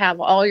lungs, you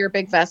have all your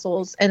big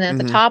vessels, and then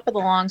at the top of the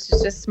lungs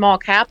is just small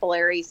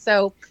capillaries.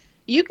 So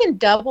you can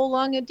double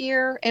lung a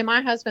deer, and my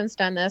husband's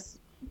done this.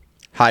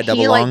 High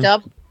double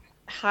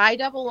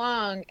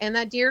lung, and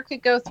that deer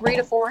could go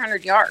 300 to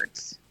 400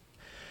 yards.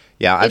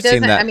 Yeah, I've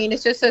seen that. I mean,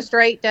 it's just a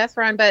straight death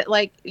run, but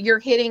like you're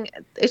hitting,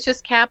 it's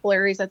just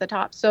capillaries at the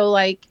top. So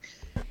like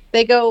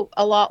they go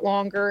a lot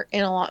longer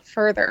and a lot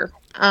further.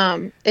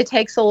 It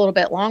takes a little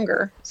bit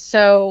longer.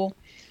 So,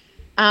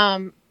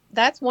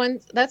 that's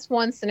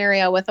one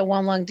scenario with a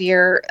one lung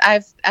deer.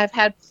 I've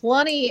had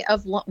plenty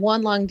of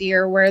one lung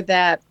deer where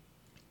that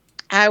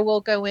I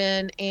will go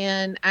in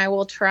and I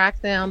will track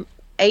them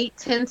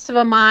 0.8 of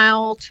a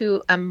mile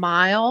to a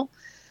mile.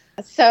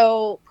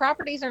 So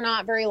properties are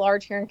not very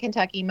large here in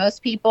Kentucky.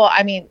 Most people,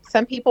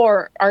 some people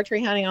are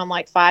archery hunting on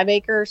like 5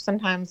 acres.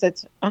 Sometimes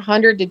it's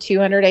 100 to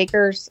 200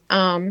 acres.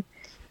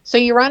 So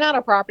you run out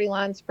of property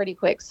lines pretty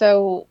quick.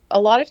 So a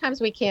lot of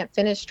times we can't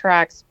finish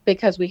tracks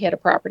because we hit a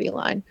property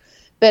line.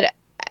 But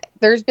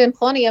there's been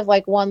plenty of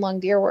like one lung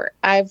deer where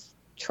I've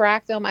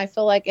tracked them, I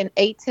feel like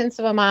 0.8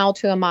 of a mile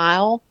to a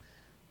mile.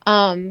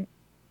 And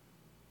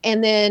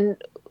then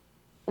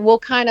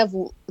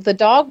the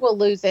dog will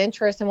lose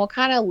interest and we'll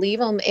kind of leave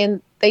them,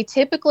 and they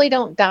typically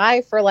don't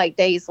die for like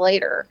days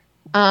later.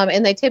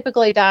 And they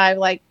typically die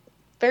like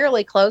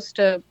fairly close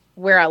to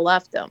where I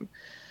left them.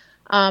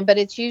 But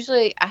it's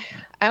usually,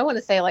 I want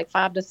to say like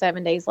 5 to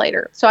 7 days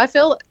later. So I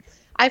feel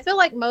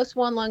like most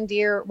one lung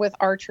deer with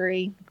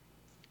archery,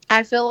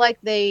 I feel like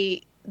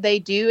they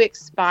do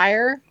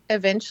expire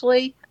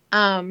eventually.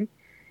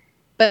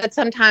 But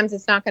sometimes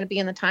it's not going to be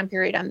in the time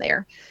period I'm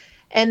there.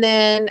 And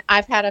then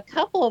I've had a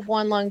couple of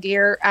one lung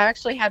deer. I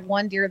actually had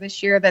one deer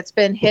this year that's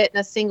been hit in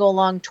a single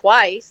lung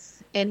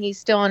twice, and he's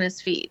still on his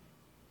feet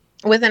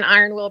with an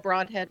iron wheel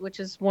broadhead,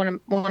 which is one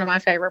of my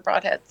favorite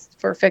broadheads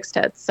for fixed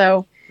heads.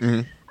 So,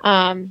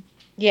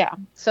 yeah.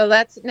 So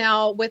that's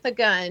now with a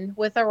gun.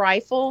 With a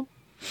rifle,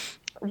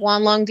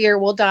 One lung deer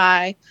will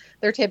die.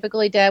 They're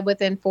typically dead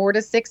within 4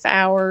 to 6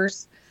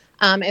 hours.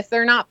 If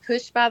they're not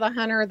pushed by the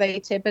hunter, they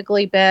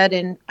typically bed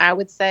in, I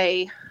would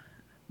say,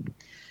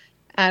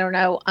 I don't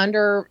know,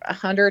 under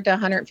 100 to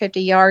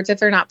 150 yards. If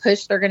they're not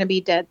pushed, they're going to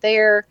be dead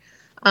there.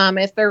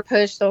 If they're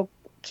pushed, they'll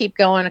keep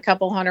going a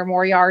couple hundred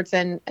more yards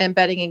and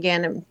bedding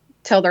again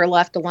until they're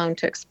left alone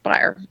to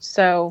expire.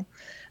 So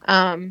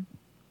the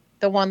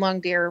one lung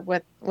deer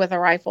with a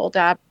rifle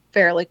die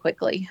fairly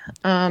quickly.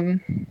 I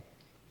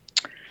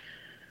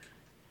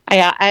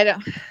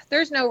don't,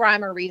 there's no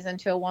rhyme or reason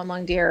to a one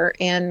lung deer.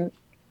 And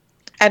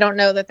I don't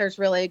know that there's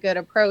really a good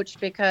approach,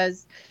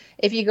 because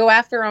if you go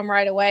after them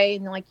right away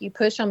and like you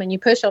push them,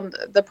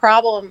 the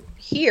problem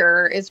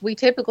here is we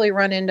typically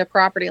run into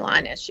property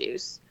line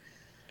issues.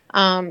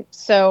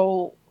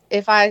 So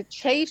if I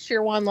chase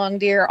your one lung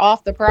deer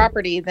off the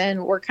property,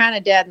 then we're kind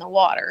of dead in the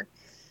water.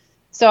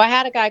 So I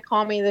had a guy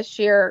call me this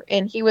year,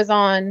 and he was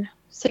on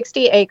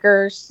 60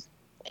 acres,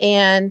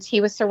 and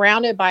he was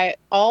surrounded by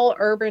all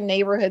urban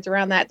neighborhoods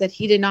around that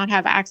he did not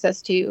have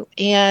access to.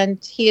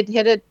 And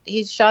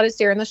he shot his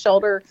deer in the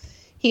shoulder.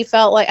 He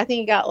felt like, I think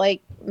he got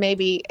like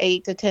maybe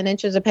 8 to 10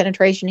 inches of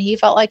penetration. He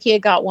felt like he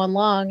had got one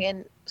lung.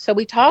 And so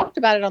we talked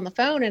about it on the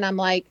phone, and I'm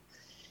like,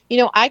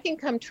 I can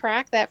come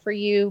track that for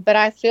you, but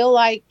I feel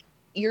like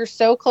you're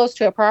so close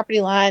to a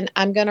property line.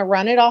 I'm going to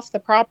run it off the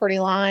property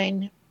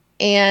line,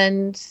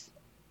 and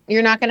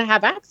you're not going to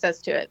have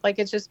access to it. Like,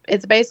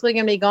 it's basically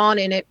going to be gone,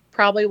 and it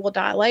probably will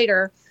die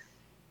later.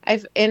 I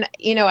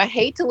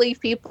hate to leave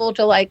people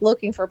to like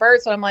looking for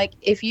birds. So I'm like,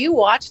 if you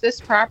watch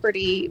this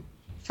property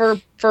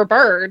for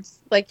birds,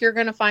 like, you're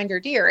going to find your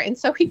deer. And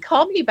so he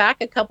called me back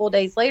a couple of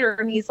days later,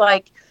 and he's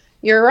like,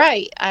 you're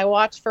right. I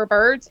watched for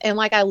birds. And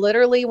like, I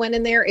literally went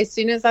in there as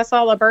soon as I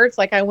saw the birds.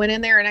 Like, I went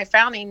in there and I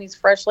found him. He's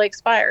freshly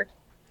expired.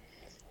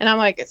 And I'm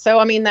like, so,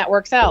 I mean, that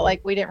works out.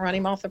 Like, we didn't run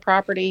him off the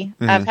property.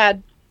 Mm-hmm. I've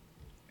had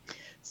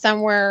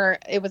somewhere,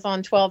 it was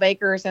on 12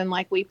 acres, and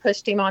like, we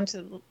pushed him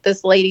onto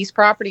this lady's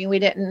property,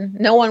 and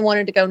no one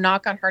wanted to go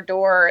knock on her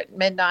door at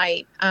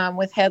midnight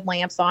with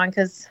headlamps on,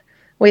 because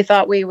we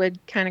thought we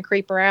would kind of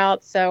creep her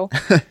out. So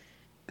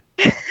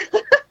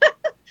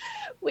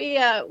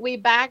we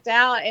backed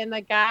out, and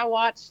the guy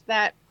watched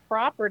that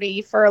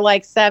property for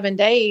like 7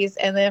 days.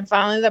 And then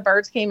finally the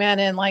birds came in,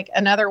 and like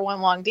another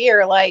one lung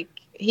deer, like,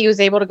 he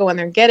was able to go in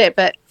there and get it.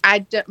 But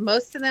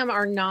most of them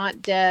are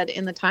not dead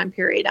in the time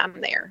period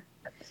I'm there.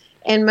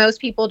 And most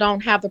people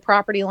don't have the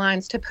property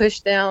lines to push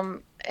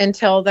them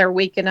until they're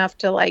weak enough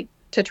to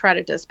try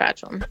to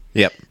dispatch them.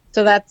 Yep.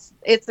 So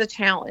it's a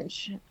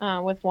challenge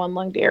with one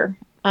lung deer.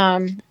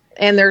 And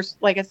there's,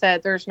 like I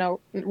said, there's no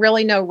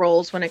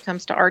rules when it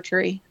comes to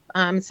archery.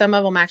 Some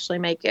of them actually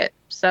make it.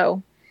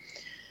 So,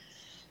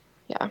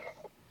 yeah.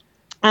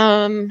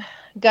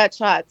 Gut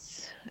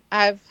shots.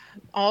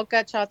 All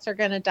gut shots are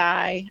going to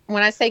die.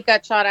 When I say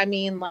gut shot, I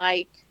mean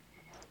like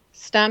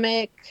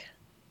stomach,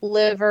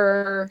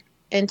 liver,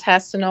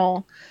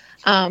 intestinal.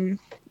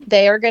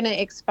 They are going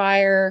to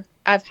expire.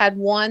 I've had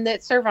one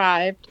that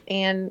survived,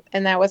 and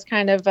that was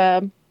kind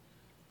of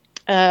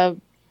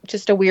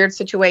just a weird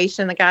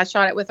situation. The guy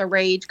shot it with a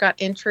rage, got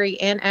entry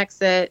and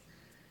exit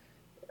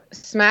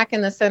smack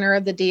in the center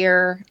of the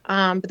deer.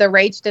 But the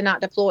rage did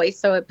not deploy,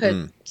 so it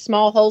put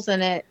small holes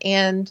in it.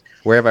 And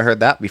where have I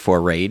heard that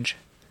before? Rage.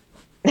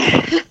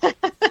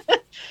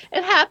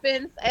 It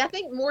happens. I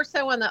think more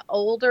so on the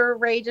older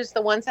rages,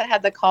 the ones that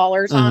had the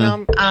collars on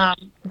them.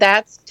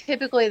 That's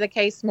typically the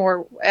case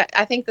more.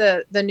 I think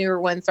the newer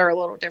ones are a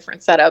little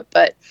different setup,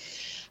 but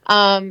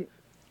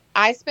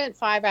I spent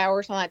 5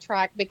 hours on that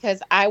track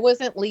because I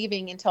wasn't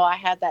leaving until I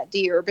had that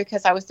deer,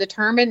 because I was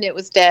determined it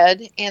was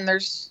dead, and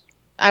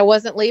I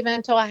wasn't leaving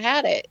until I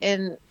had it.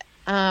 And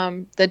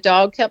the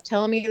dog kept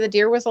telling me the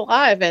deer was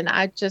alive, and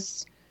I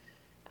just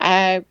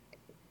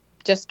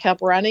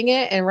kept running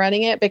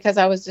it because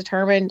I was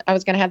determined I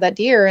was going to have that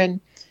deer.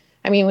 And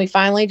I mean, we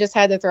finally just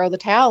had to throw the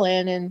towel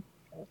in, and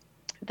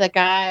the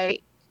guy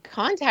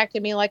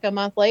contacted me like a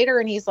month later,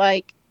 and he's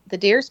like, the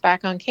deer's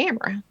back on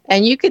camera.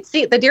 And you could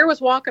see the deer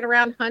was walking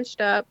around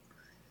hunched up,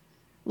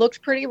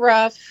 looked pretty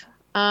rough.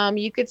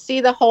 You could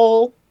see the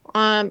hole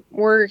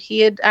where he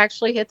had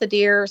actually hit the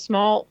deer,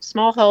 small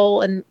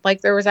hole. And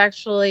like, there was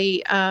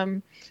actually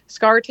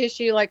scar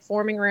tissue like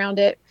forming around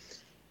it.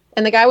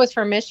 And the guy was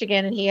from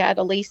Michigan, and he had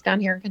a lease down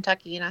here in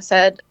Kentucky. And I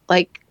said,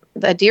 like,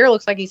 the deer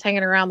looks like he's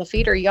hanging around the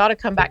feeder. You ought to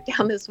come back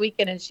down this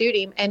weekend and shoot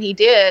him. And he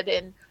did.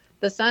 And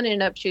the son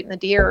ended up shooting the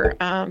deer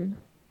and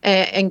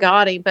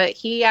got him. But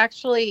he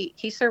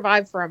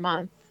survived for a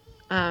month.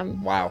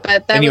 Wow.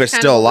 And he was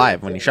still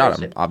alive when you shot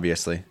him,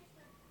 obviously.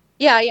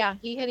 Yeah.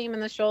 He hit him in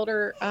the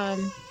shoulder,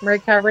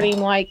 recovered him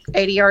like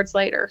 80 yards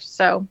later.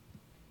 So.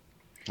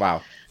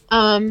 Wow.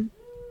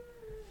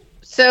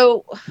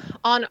 So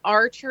on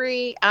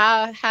archery,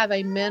 I have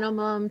a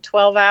minimum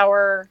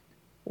 12-hour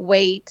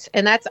wait,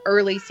 and that's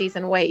early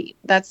season wait.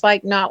 That's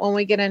like not when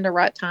we get into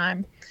rut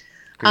time.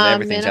 Because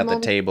everything's at the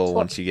table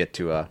once you get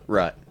to a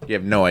rut. You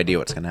have no idea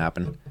what's going to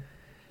happen.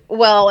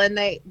 Well, and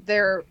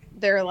they're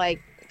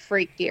like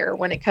freak deer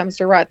when it comes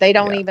to rut. They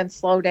don't Yeah. even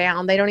slow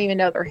down. They don't even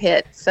know they're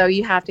hit. So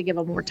you have to give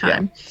them more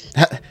time.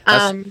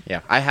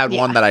 I had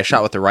one yeah. that I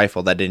shot with a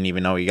rifle that didn't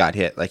even know he got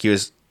hit. Like, he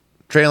was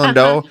trailing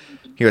Uh-huh. doe.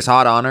 He was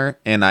hot on her,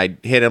 and I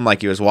hit him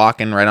like he was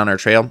walking right on our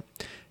trail.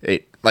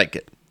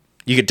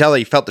 You could tell that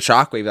he felt the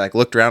shockwave. Like,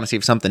 looked around to see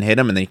if something hit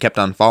him, and then he kept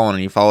on following,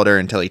 and he followed her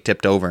until he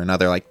tipped over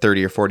another like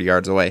 30 or 40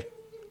 yards away.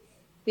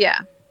 Yeah.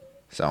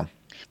 So.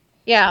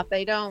 Yeah,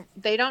 they don't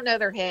know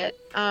they're hit.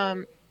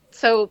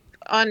 So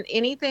on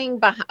anything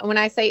behind, when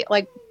I say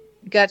like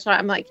gut shot,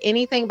 I'm like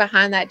anything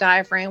behind that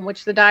diaphragm,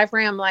 which the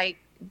diaphragm like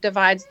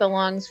divides the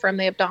lungs from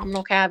the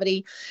abdominal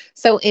cavity.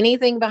 So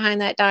anything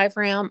behind that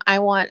diaphragm, I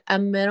want a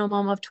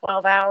minimum of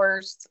 12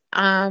 hours.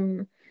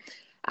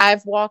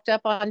 I've walked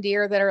up on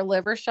deer that are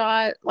liver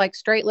shot, like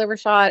straight liver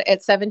shot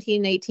at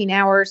 17, 18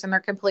 hours, and they're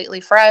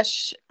completely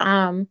fresh.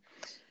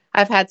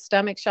 I've had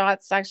stomach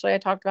shots. Actually, I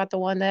talked about the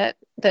one that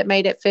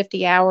made it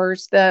 50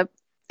 hours.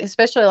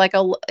 Especially like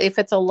if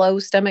it's a low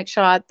stomach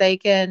shot, they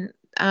can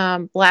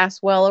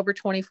last well over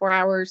 24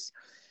 hours.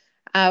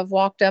 I've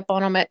walked up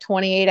on them at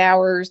 28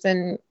 hours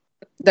and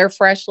they're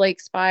freshly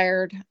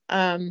expired.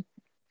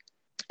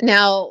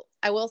 Now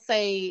I will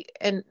say,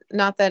 and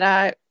not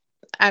that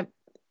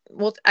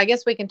I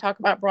guess we can talk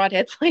about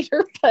broadheads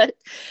later, but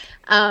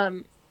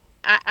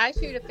I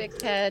shoot a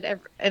fixed head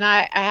and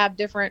I have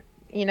different,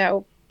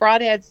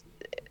 broadheads,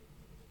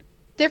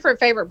 different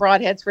favorite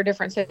broadheads for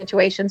different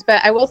situations.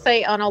 But I will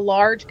say on a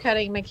large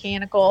cutting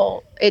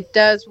mechanical, it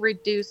does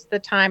reduce the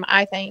time,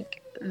 I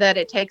think, that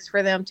it takes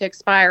for them to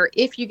expire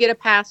if you get a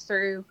pass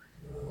through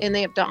in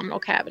the abdominal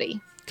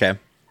cavity. Okay.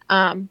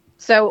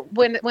 So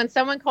when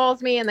someone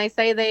calls me and they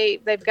say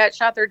they've gut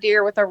shot their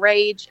deer with a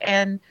rage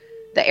and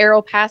the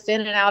arrow passed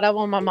in and out of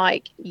them, I'm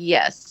like,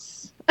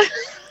 yes.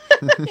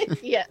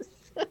 Yes.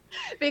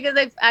 Because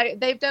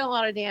they've done a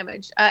lot of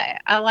damage.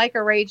 I like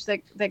a rage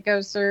that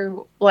goes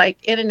through like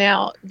in and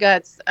out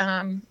guts.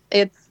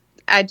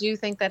 I do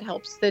think that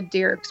helps the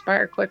deer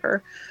expire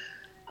quicker,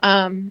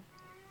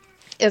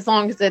 as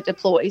long as it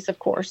deploys, of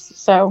course.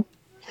 So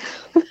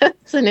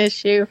that's an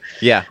issue.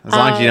 Yeah, as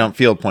long as you don't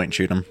field point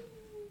shoot them.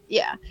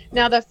 Yeah.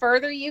 Now, the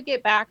further you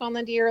get back on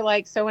the deer,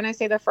 like, so when I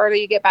say the further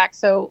you get back,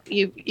 so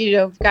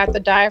you've got the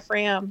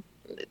diaphragm,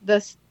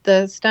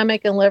 the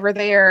stomach and liver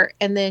there,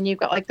 and then you've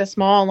got like the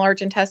small and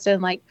large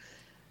intestine. Like,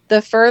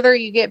 the further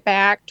you get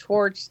back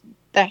towards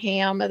the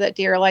ham of that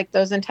deer, like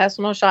those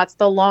intestinal shots,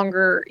 the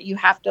longer you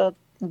have to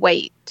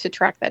wait to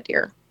track that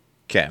deer.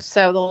 Okay.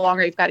 So the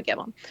longer you've got to give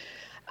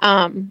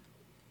them.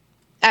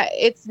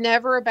 It's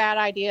never a bad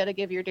idea to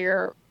give your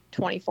deer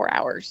 24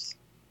 hours.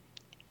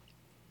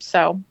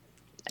 So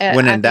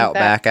when in doubt,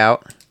 back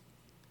out.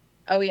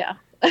 Oh yeah.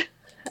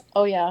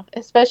 Oh yeah.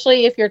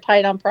 Especially if you're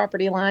tight on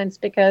property lines,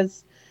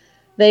 because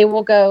they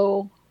will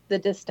go the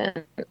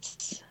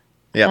distance.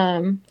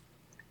 Yeah.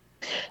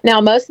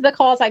 Now, most of the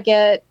calls I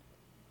get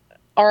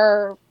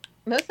are,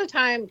 most of the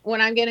time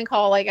when I'm getting a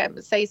call, like I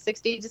would say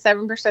 60 to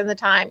 7% of the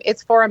time,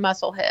 it's for a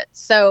muscle hit.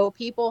 So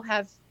people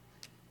have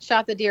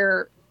shot the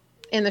deer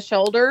in the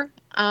shoulder.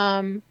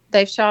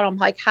 They've shot them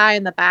like high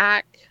in the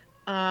back,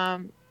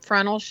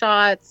 frontal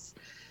shots.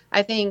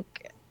 I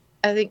think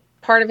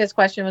part of his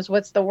question was,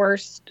 what's the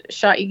worst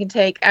shot you can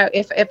take?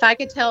 If I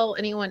could tell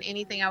anyone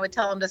anything, I would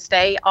tell them to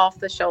stay off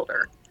the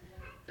shoulder.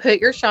 Put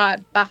your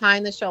shot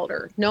behind the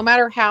shoulder. No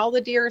matter how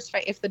the deer is,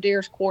 if the deer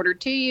is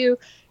quartered to you,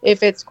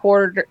 if it's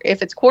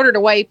quartered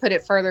away, put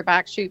it further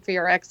back. Shoot for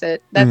your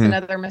exit. That's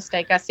another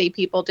mistake I see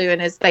people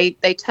doing, is they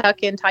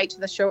tuck in tight to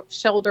the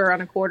shoulder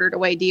on a quartered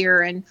away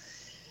deer, and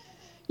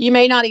you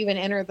may not even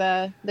enter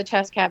the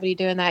chest cavity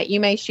doing that.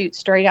 You may shoot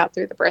straight out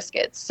through the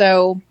brisket.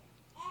 So,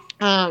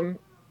 on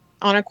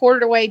a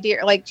quartered away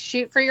deer, like,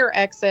 shoot for your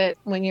exit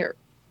when you're,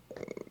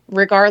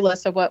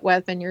 regardless of what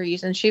weapon you're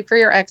using, shoot for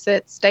your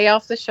exit, stay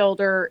off the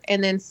shoulder,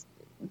 and then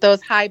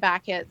those high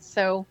back hits.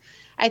 So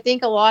I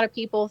think a lot of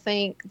people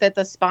think that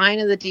the spine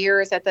of the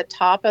deer is at the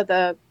top of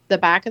the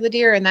back of the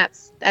deer, and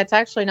that's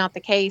actually not the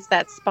case.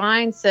 That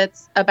spine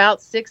sits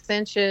about 6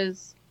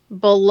 inches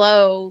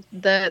below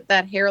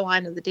that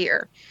hairline of the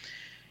deer,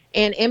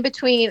 and in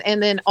between,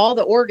 and then all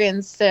the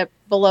organs sit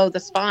below the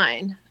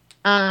spine.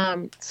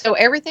 So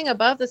everything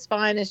above the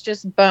spine is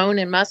just bone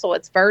and muscle.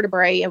 It's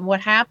vertebrae. And what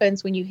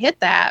happens when you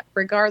hit that,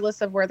 regardless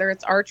of whether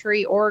it's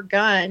archery or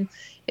gun,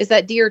 is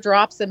that deer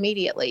drops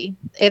immediately.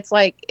 It's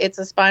like, it's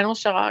a spinal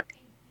shock,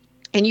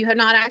 and you have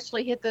not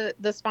actually hit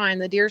the spine.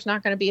 The deer's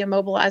not going to be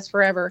immobilized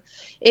forever.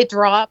 It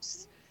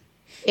drops.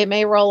 It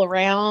may roll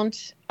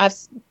around. I've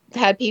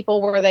had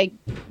people where they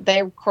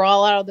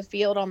crawl out of the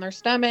field on their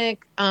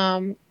stomach.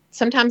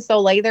 Sometimes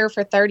they'll lay there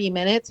for 30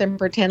 minutes and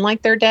pretend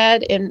like they're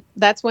dead. And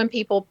that's when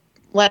people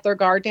let their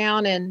guard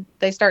down and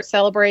they start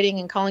celebrating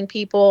and calling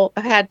people.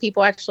 I've had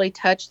people actually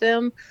touch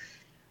them,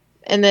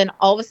 and then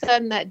all of a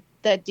sudden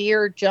that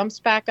deer jumps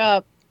back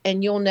up,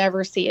 and you'll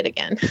never see it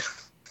again.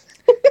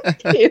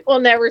 You will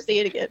never see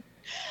it again.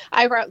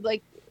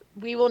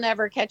 We will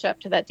never catch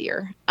up to that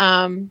deer.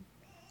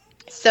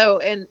 So,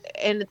 and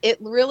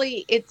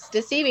it's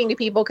deceiving to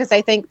people because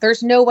they think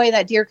there's no way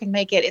that deer can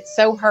make it. It's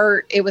so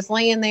hurt. It was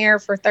laying there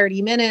for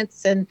 30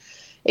 minutes and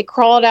it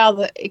crawled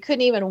it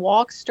couldn't even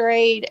walk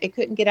straight. It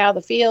couldn't get out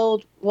of the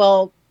field.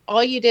 Well,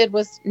 all you did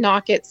was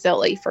knock it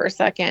silly for a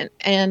second.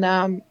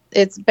 And,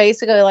 it's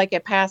basically like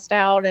it passed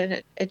out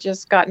and it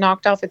just got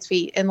knocked off its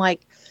feet. And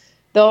like,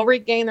 they'll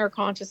regain their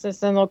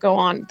consciousness and they'll go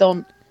on.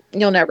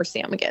 You'll never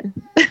see them again.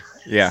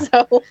 Yeah.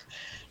 So,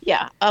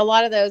 yeah, a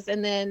lot of those.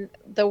 And then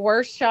the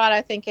worst shot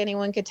I think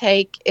anyone could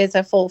take is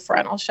a full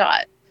frontal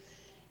shot.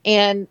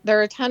 And there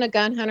are a ton of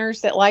gun hunters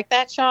that like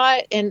that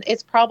shot. And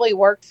it's probably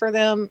worked for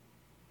them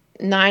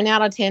 9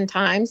 out of 10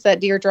 times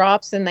that deer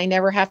drops and they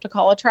never have to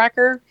call a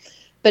tracker.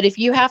 But if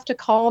you have to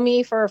call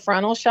me for a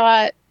frontal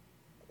shot,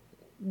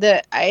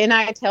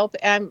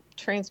 I'm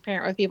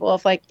transparent with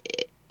people.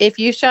 If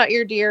you shot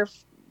your deer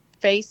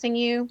facing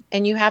you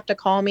and you have to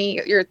call me,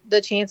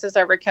 the chances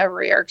of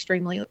recovery are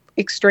extremely,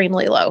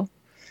 extremely low.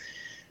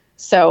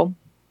 So,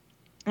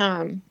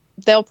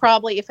 they'll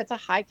probably, if it's a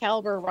high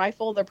caliber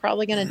rifle, they're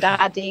probably going to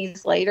die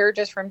days later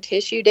just from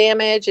tissue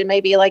damage and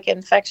maybe like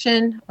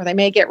infection, or they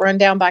may get run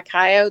down by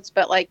coyotes,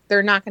 but like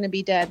they're not going to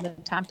be dead in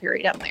the time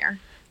period I'm there.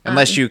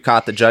 Unless you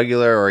caught the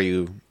jugular or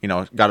you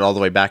got it all the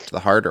way back to the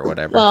heart or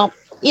whatever. Well,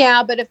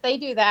 yeah, but if they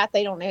do that,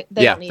 they don't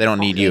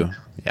need you.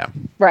 Yeah.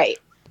 Right.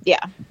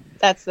 Yeah.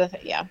 That's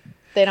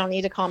they don't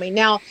need to call me.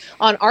 Now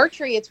on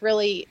archery, it's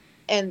really,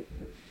 and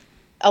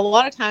a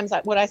lot of times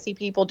what I see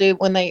people do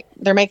when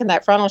they're making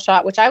that frontal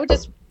shot, which I would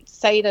just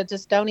say to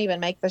just don't even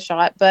make the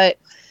shot. But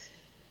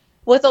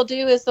what they'll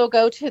do is they'll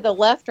go to the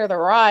left or the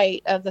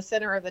right of the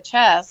center of the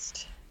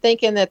chest,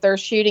 thinking that they're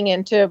shooting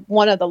into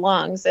one of the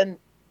lungs. And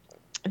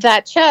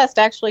that chest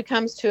actually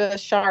comes to a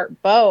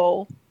sharp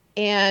bow.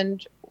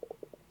 And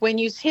when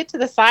you hit to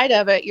the side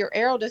of it, your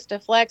arrow just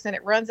deflects and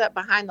it runs up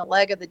behind the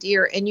leg of the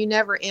deer and you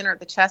never enter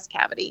the chest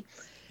cavity.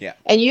 Yeah.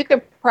 And you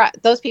could,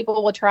 those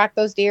people will track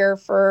those deer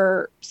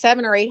for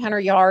 700 or 800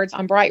 yards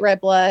on bright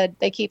red blood.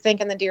 They keep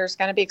thinking the deer is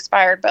going to be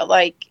expired, but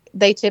like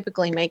they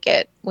typically make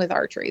it with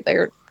archery.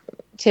 They're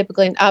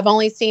typically, I've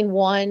only seen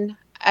one.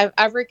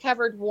 I've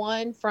recovered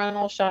one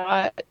frontal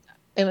shot.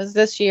 It was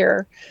this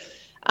year.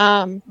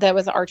 That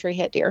was an archery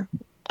hit deer.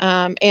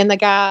 And the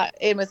guy,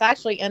 it was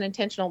actually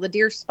unintentional. The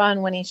deer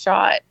spun when he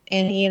shot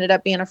and he ended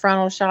up being a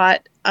frontal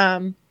shot.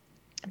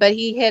 But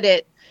he hit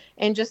it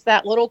in just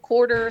that little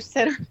quarter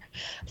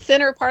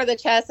center part of the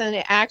chest. And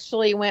it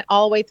actually went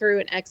all the way through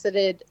and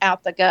exited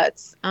out the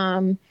guts.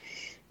 And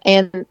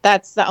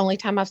that's the only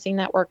time I've seen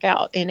that work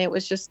out. And it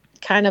was just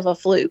kind of a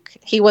fluke.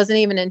 He wasn't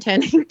even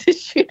intending to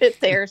shoot it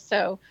there.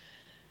 So,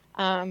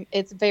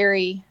 it's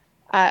very,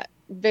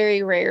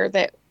 very rare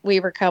that we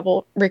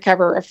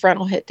recover a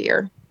frontal hit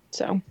deer.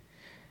 So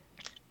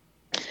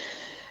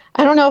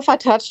I don't know if I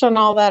touched on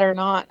all that or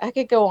not. I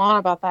could go on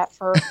about that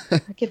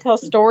I could tell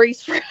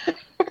stories forever.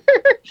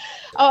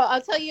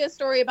 I'll tell you a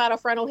story about a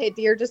frontal hit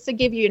deer just to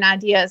give you an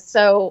idea.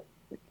 So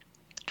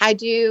I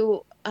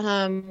do,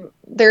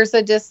 there's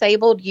a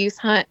disabled youth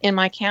hunt in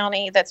my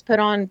county that's put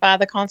on by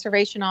the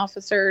conservation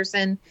officers,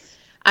 and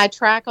I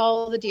track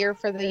all the deer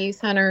for the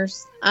youth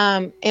hunters.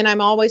 And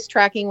I'm always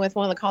tracking with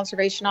one of the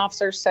conservation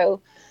officers. So,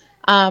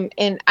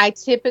 and I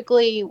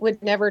typically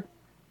would never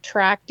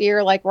track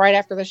deer like right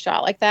after the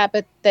shot like that,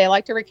 but they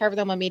like to recover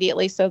them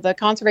immediately. So the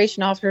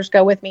conservation officers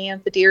go with me, and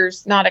if the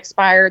deer's not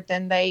expired,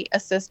 then they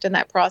assist in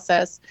that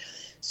process.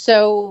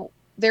 So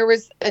there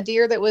was a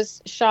deer that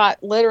was shot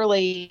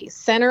literally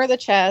center of the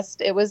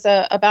chest. It was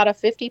about a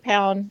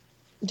 50-pound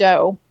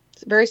doe.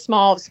 It's very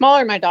small,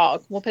 smaller than my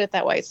dog. We'll put it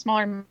that way. It's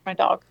smaller than my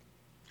dog.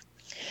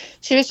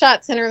 She was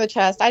shot center of the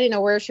chest. I didn't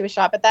know where she was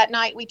shot, but that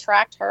night we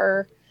tracked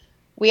her.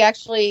 We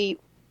actually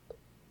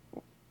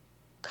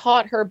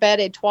caught her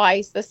bedded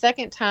twice. The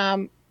second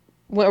time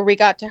where we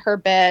got to her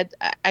bed,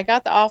 I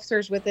got the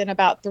officers within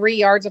about 3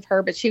 yards of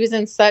her, but she was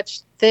in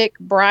such thick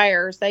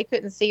briars they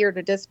couldn't see her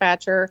to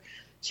dispatch her.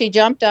 She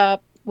jumped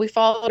up. We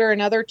followed her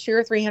another 200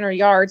 or 300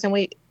 yards, and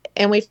we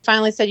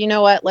finally said, you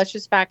know what, let's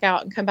just back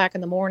out and come back in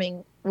the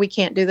morning. We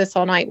can't do this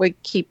all night. We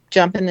keep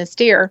jumping this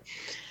deer.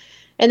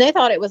 And they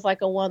thought it was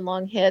like a one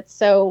lung hit.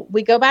 So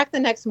we go back the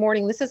next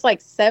morning. This is like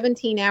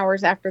 17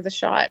 hours after the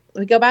shot.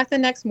 We go back the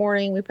next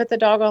morning. We put the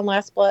dog on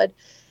last blood,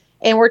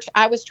 and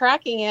I was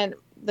tracking, and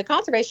the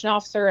conservation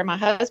officer and my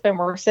husband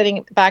were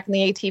sitting back in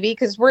the ATV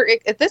because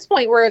at this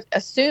point we're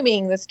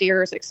assuming this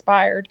deer is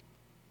expired.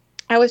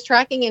 I was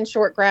tracking in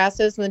short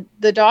grasses, and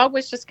the dog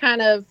was just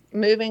kind of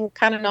moving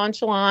kind of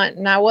nonchalant,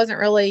 and I wasn't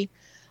really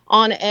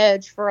on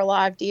edge for a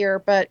live deer,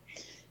 but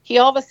he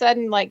all of a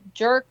sudden like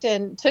jerked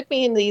and took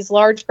me in these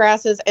large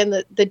grasses, and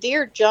the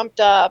deer jumped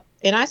up,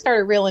 and I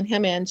started reeling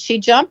him in. She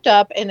jumped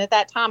up, and at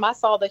that time I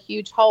saw the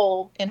huge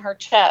hole in her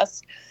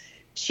chest.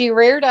 She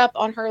reared up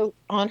on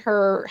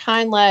her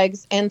hind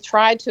legs and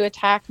tried to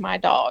attack my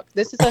dog.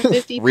 This is a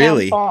 50-pound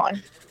really?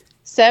 fawn.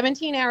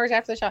 17 hours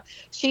after the shot,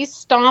 she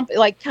stomped,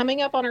 like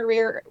coming up on her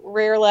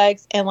rear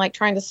legs and like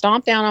trying to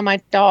stomp down on my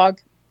dog,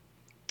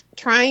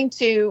 trying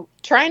to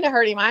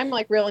hurt him. I'm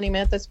like reeling him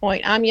in at this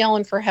point. I'm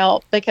yelling for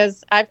help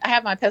because I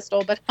have my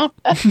pistol, but I don't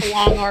have a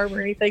long arm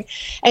or anything.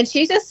 And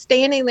she's just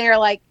standing there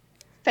like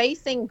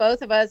facing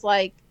both of us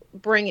like,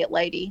 bring it,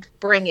 lady,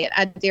 bring it.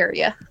 I dare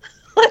you.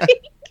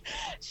 Like,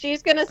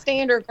 she's going to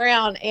stand her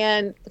ground.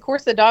 And of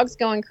course the dog's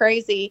going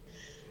crazy.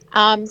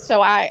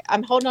 So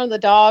I'm holding on to the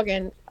dog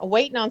and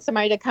waiting on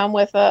somebody to come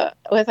with a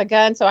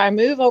gun. So I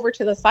move over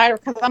to the side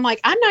because I'm like,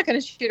 I'm not going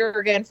to shoot her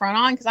again front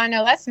on because I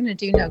know that's going to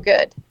do no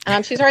good.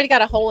 She's already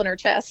got a hole in her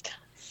chest.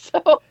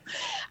 So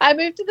I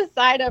moved to the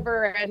side of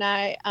her and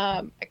I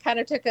kind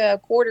of took a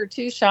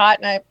 .42 shot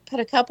and I put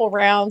a couple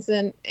rounds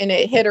and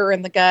it hit her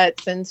in the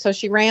guts. And so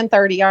she ran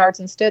 30 yards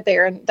and stood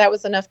there. And that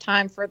was enough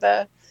time for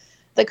the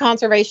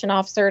conservation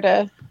officer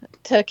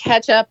to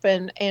catch up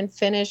and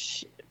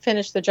finish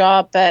the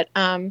job. But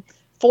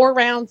 4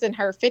 rounds in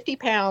her, 50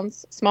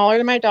 pounds, smaller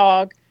than my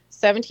dog,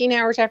 17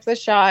 hours after the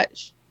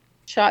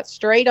shot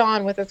straight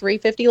on with a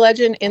 350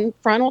 Legend in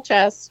frontal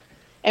chest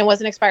and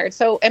wasn't expired.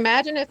 So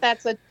imagine if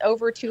that's a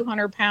over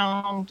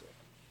 200-pound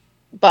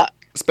buck.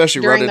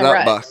 Especially rutted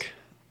up buck.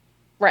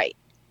 Right.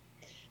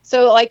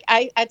 So like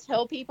I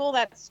tell people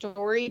that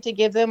story to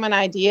give them an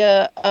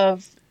idea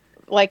of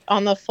like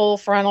on the full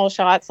frontal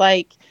shots,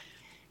 like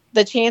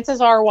the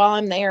chances are while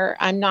I'm there,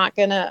 I'm not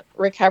going to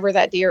recover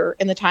that deer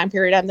in the time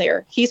period I'm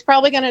there. He's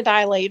probably going to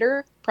die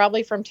later,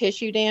 probably from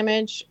tissue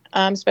damage,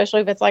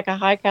 especially if it's like a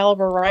high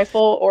caliber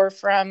rifle or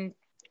from,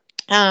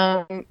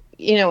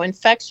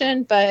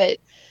 infection, but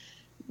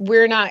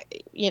we're not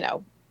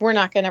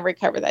going to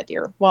recover that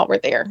deer while we're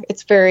there.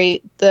 It's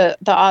the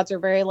odds are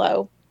very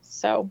low.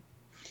 So,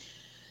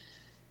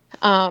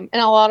 and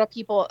a lot of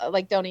people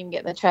like don't even get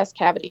in the chest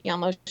cavity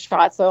on those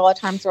shots. So a lot of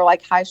times they're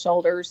like high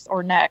shoulders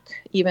or neck,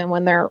 even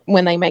when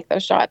they make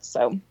those shots.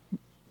 So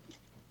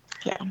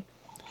yeah.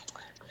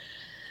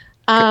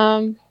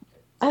 I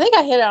think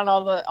I hit on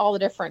all the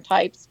different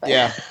types. But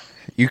yeah.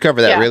 You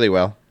cover that really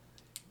well.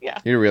 Yeah.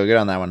 You're really good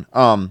on that one.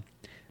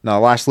 Now the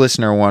last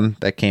listener one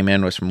that came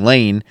in was from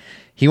Lane.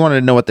 He wanted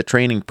to know what the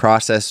training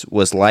process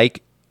was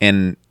like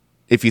and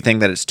if you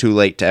think that it's too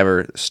late to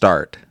ever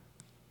start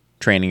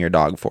training your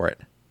dog for it.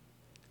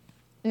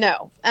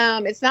 No,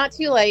 it's not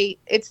too late.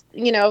 It's,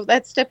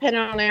 that's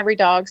dependent on every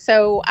dog.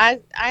 So I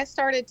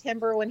started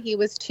timber when he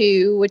was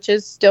 2, which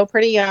is still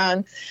pretty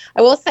young.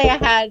 I will say I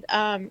had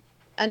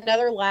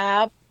another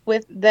lab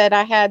that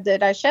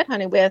I shed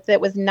hunted with that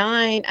was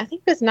 9. I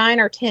think it was 9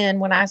 or 10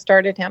 when I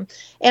started him.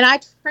 And I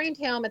trained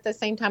him at the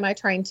same time I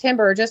trained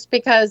timber just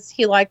because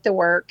he liked to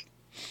work.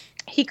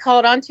 He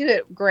caught onto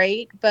it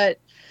great, but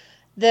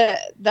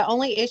the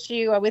only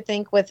issue I would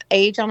think with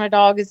age on a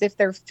dog is if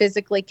they're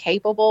physically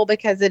capable,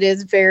 because it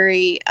is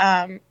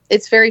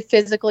it's very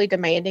physically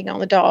demanding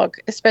on the dog,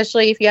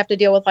 especially if you have to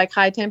deal with like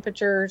high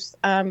temperatures.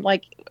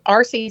 Like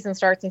our season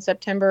starts in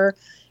September.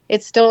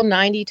 It's still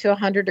 90 to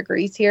 100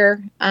 degrees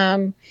here.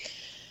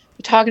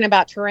 Talking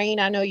about terrain,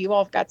 I know you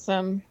all have got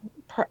some,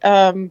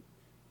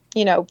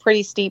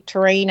 pretty steep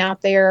terrain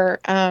out there.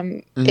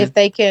 If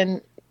they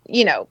can,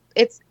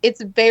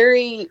 it's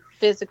very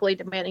physically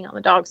demanding on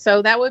the dog.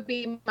 So that would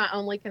be my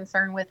only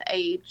concern with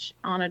age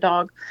on a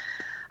dog.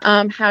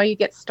 How you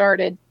get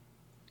started.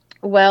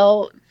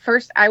 Well,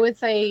 first I would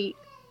say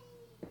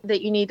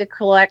that you need to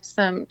collect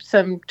some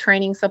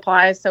training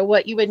supplies. So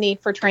what you would need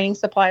for training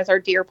supplies are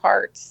deer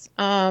parts.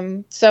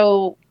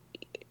 So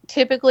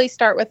typically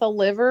start with a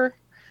liver.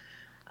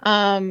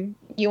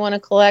 You want to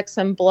collect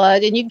some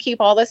blood, and you can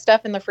keep all this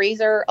stuff in the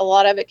freezer. A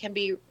lot of it can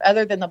be,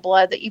 other than the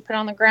blood that you put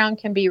on the ground,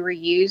 can be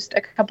reused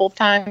a couple of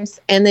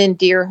times. And then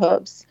deer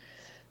hooves.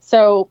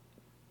 So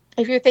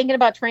if you're thinking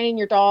about training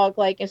your dog,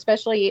 like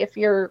especially if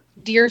your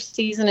deer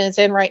season is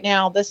in right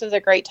now, this is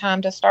a great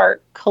time to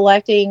start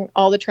collecting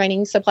all the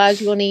training supplies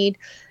you will need.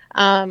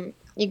 You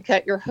can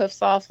cut your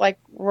hoofs off like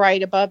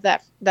right above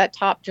that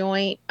top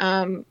joint.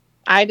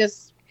 I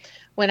just,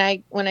 when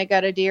I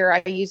got a deer,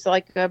 I use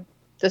like a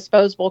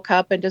disposable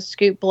cup and just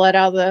scoop blood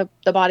out of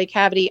the body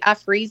cavity. I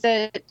freeze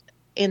it.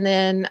 And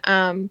then,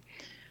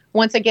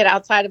 once I get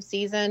outside of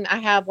season, I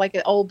have like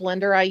an old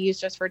blender I use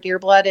just for deer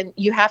blood, and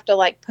you have to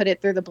like put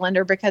it through the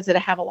blender because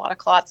it'll have a lot of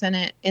clots in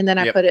it. And then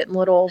I put it in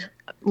little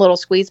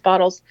squeeze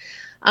bottles.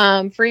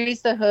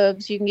 Freeze the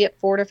hooves. You can get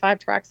 4 to 5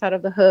 tracks out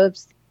of the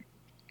hooves.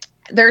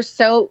 There's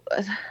so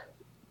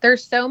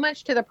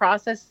much to the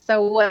process.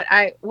 So what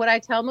I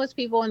tell most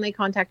people when they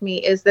contact me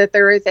is that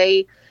there is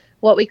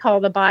what we call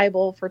the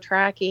Bible for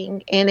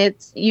tracking. And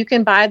you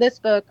can buy this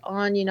book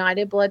on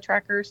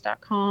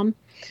UnitedBloodTrackers.com.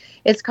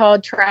 It's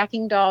called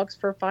Tracking Dogs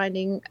for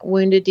Finding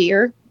Wounded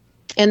Deer.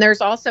 And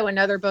there's also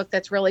another book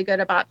that's really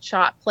good about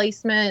shot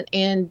placement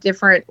and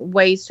different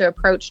ways to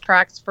approach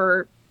tracks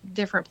for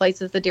different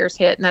places the deer's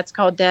hit. And that's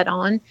called Dead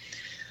On.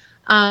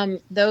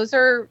 Those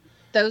are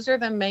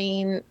the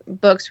main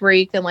books where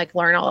you can like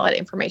learn all that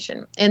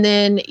information. And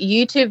then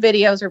YouTube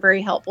videos are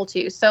very helpful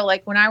too. So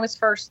like when I was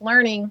first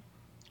learning,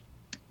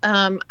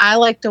 I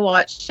like to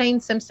watch, Shane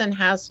Simpson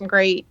has some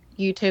great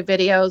YouTube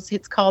videos.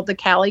 It's called the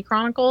Cali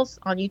Chronicles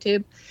on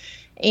YouTube.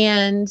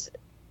 And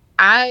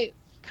I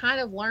kind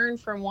of learned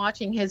from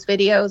watching his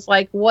videos,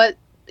 like what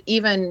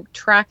even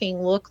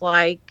tracking look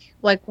like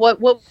what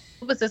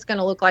was this going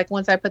to look like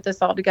once I put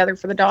this all together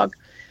for the dog.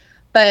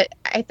 But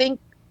I think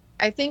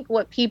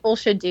what people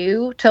should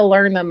do to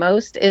learn the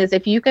most is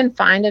if you can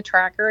find a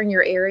tracker in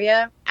your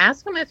area,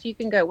 ask them if you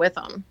can go with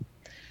them.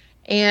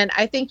 And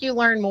I think you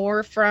learn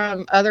more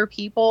from other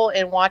people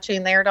and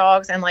watching their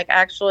dogs, and like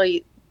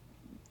actually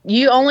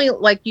you only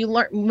like you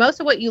learn most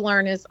of what you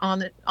learn is on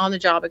the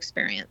job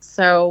experience.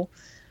 So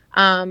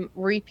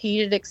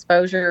repeated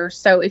exposure.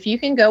 So if you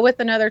can go with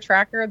another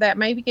tracker, that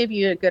maybe give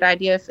you a good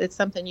idea if it's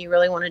something you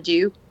really want to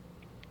do.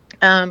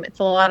 It's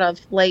a lot of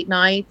late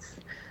nights.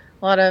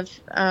 A lot of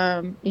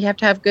you have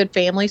to have good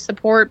family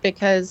support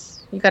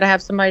because you got to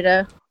have somebody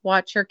to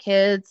watch your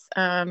kids. It's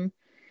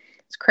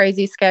a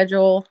crazy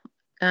schedule,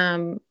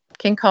 can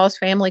cause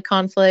family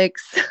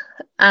conflicts.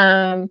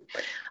 A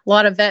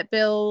lot of vet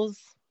bills,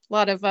 a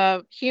lot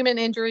of human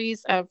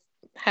injuries. I've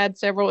had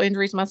several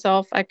injuries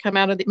myself. I come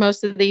out of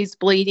most of these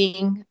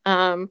bleeding,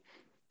 and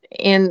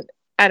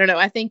I don't know.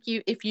 I think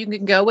if you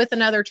can go with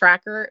another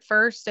tracker at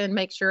first and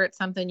make sure it's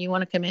something you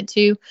want to commit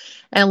to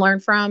and learn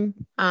from.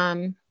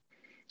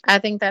 I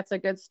think that's a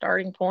good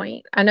starting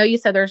point. I know you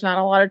said there's not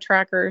a lot of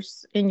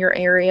trackers in your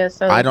area,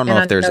 so I don't know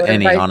if there's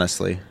any,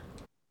 honestly.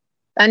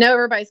 I know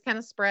everybody's kind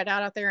of spread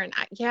out there, and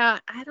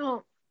I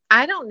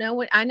don't know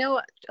what I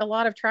know a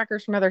lot of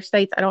trackers from other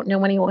states. I don't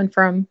know anyone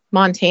from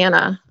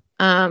Montana.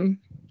 I'm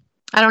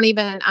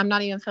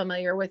not even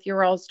familiar with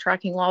your all's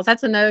tracking laws.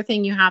 That's another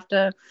thing you have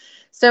to.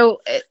 So,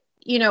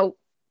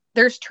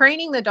 there's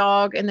training the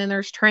dog, and then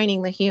there's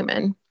training the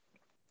human.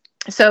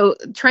 So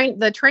training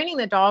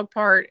the dog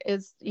part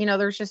is,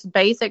 there's just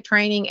basic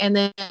training and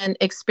then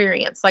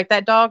experience. Like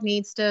that dog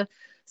needs to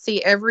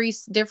see every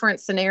different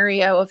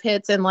scenario of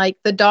hits, and like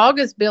the dog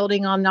is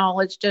building on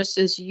knowledge just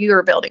as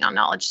you're building on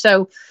knowledge.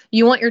 So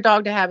you want your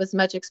dog to have as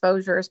much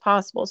exposure as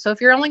possible. So if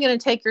you're only going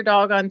to take your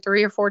dog on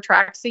 3 or 4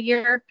 tracks a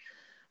year,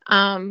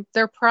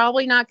 they're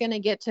probably not going to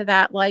get to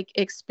that like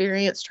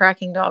experienced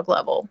tracking dog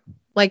level.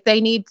 Like they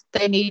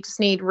just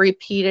need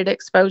repeated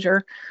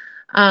exposure.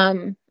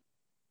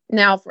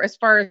 Now, as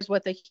far as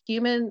what the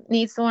human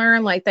needs to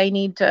learn, like they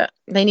need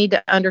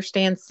to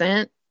understand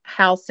scent,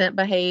 how scent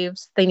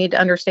behaves. They need to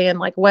understand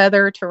like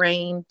weather,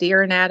 terrain,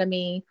 deer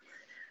anatomy,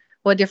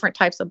 what different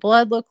types of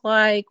blood look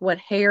like, what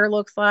hair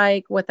looks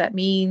like, what that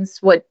means,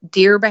 what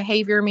deer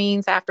behavior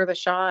means after the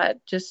shot.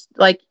 Just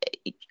like,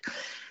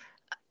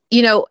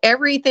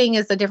 everything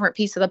is a different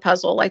piece of the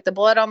puzzle, like the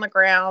blood on the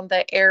ground,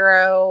 the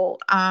arrow,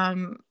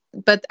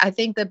 but I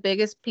think the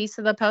biggest piece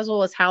of the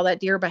puzzle is how that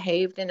deer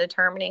behaved in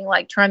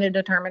trying to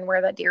determine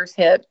where that deer's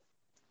hit.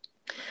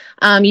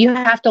 You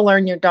have to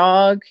learn your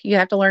dog. You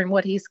have to learn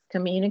what he's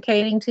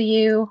communicating to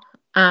you.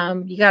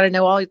 You got to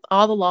know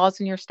all the laws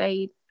in your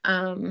state.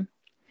 And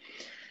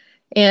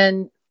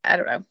I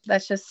don't know,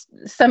 that's just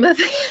some of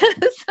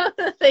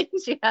the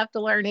things you have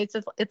to learn. It's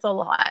a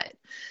lot.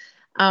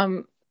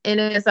 And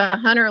as a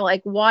hunter,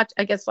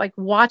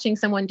 watching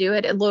someone do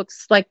it, it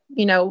looks like,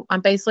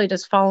 I'm basically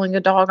just following a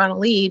dog on a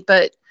lead,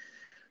 but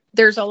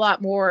there's a lot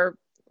more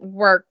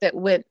work that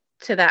went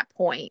to that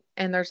point.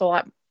 And there's a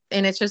lot,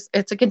 and it's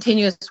a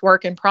continuous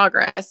work in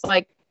progress.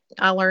 Like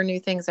I learn new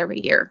things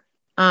every year.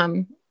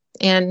 And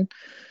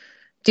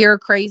deer are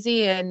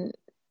crazy. And,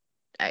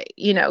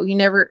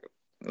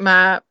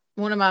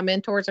 one of my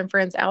mentors and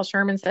friends, Al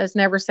Sherman, says,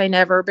 never say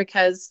never,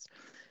 because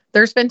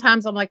there's been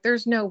times I'm like,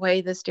 there's no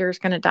way this deer is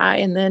going to die.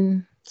 And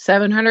then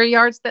 700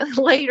 yards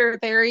later,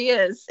 there he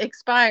is,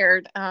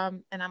 expired.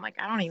 And I'm like,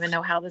 I don't even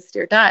know how this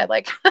deer died.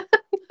 Like,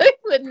 I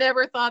would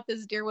never thought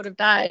this deer would have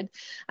died.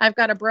 I've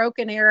got a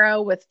broken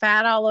arrow with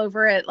fat all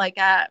over it. Like,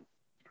 I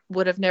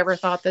would have never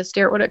thought this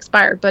deer would have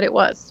expired, but it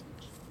was.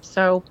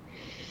 So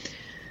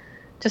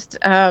just,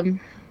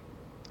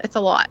 it's a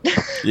lot.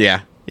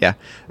 Yeah. Yeah.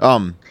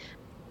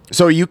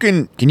 So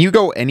can you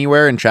go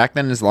anywhere and track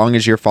them as long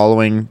as you're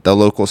following the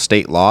local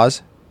state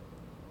laws?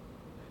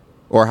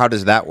 Or how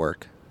does that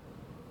work?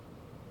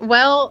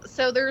 Well,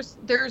 so there's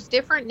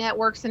different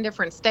networks in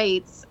different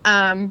states.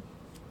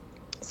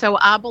 So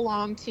I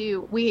belong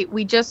to,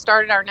 we just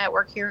started our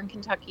network here in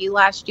Kentucky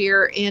last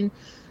year, and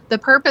the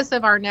purpose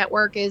of our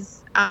network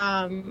is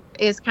kind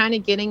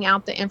of getting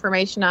out the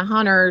information to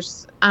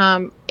hunters,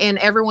 and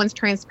everyone's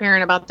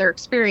transparent about their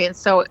experience.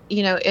 So,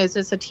 is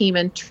this a team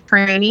in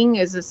training?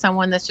 Is this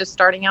someone that's just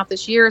starting out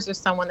this year? Is there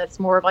someone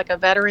that's more of like a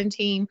veteran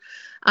team?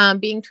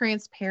 Being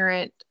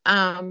transparent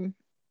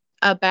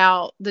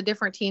about the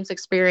different teams'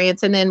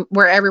 experience, and then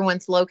where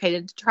everyone's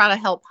located to try to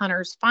help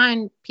hunters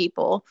find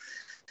people.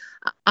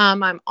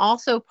 I'm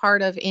also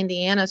part of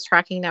Indiana's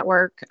tracking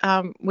network,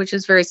 which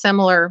is very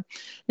similar.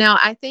 Now,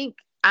 I think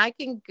I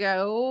could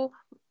go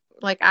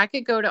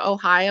to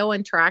Ohio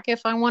and track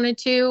if I wanted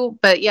to,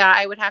 but yeah,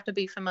 I would have to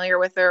be familiar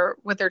with their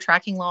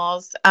tracking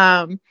laws.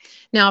 Now,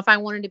 if I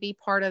wanted to be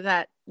part of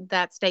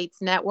that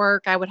state's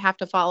network, I would have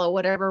to follow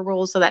whatever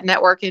rules of that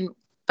network.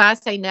 I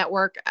say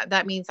network,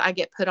 that means I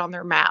get put on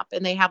their map,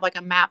 and they have like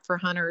a map for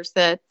hunters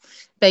that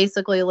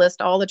basically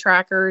list all the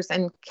trackers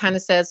and kind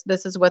of says,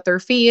 this is what their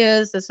fee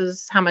is. This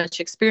is how much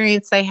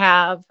experience they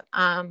have.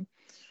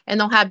 And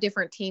they'll have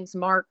different teams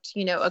marked,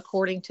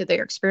 according to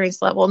their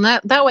experience level. And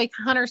that way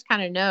hunters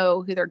kind of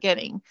know who they're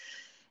getting.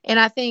 And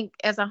I think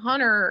as a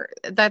hunter,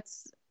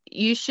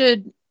 you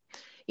should,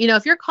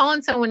 if you're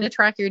calling someone to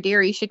track your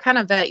deer, you should kind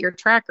of vet your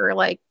tracker,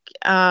 like,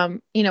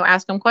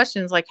 ask them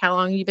questions like, how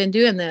long have you been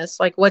doing this?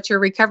 Like, what's your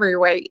recovery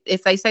rate?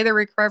 If they say the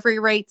recovery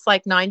rate's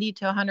like 90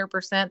 to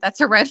 100%,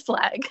 that's a red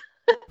flag.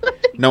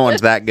 No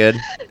one's that good.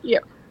 Yeah.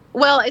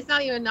 Well, it's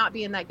not even not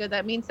being that good.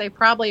 That means they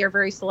probably are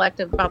very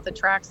selective about the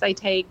tracks they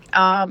take.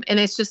 And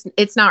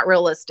it's not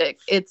realistic.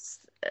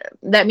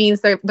 That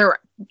means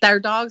their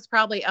dogs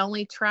probably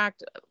only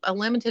tracked a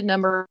limited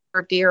number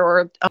of deer,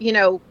 or,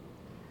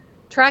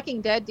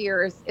 tracking dead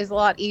deer is a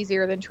lot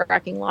easier than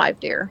tracking live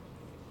deer,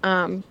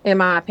 in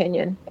my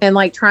opinion. And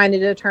like trying to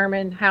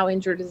determine how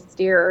injured is this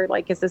deer,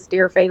 like, is this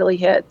deer fatally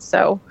hit?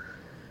 So,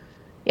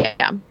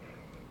 yeah.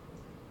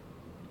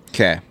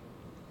 Okay.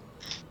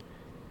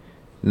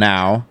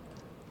 Now,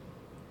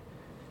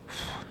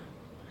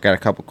 got a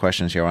couple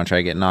questions here I want to try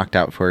to get knocked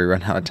out before we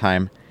run out of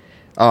time.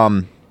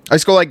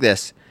 Let's go like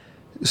this.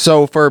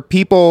 So for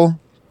people,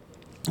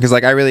 because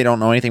like I really don't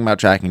know anything about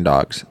tracking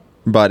dogs,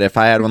 but if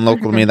I had one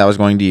local to me that I was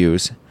going to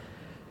use,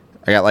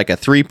 I got like a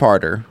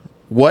 3-parter.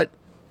 What,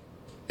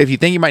 if you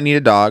think you might need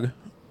a dog,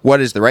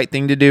 what is the right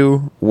thing to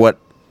do? What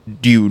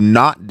do you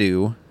not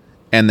do?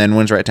 And then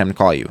when's the right time to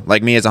call you?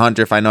 Like me as a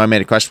hunter, if I know I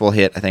made a questionable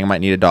hit, I think I might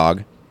need a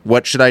dog.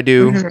 What should I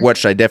do? Mm-hmm. What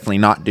should I definitely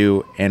not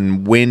do?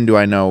 And when do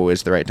I know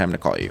is the right time to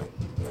call you?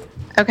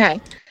 Okay.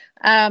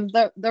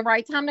 The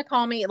right time to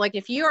call me, like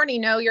if you already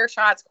know your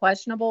shot's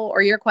questionable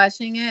or you're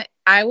questioning it,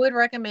 I would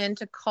recommend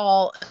to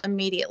call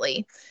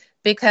immediately,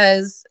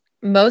 because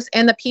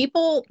the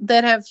people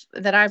that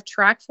I've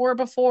tracked for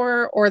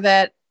before, or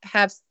that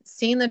have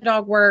seen the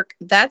dog work,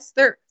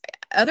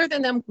 other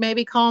than them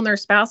maybe calling their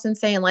spouse and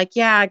saying like,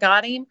 yeah, I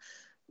got him,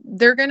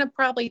 they're going to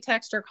probably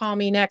text or call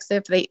me next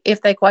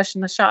if they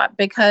question the shot,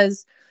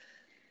 because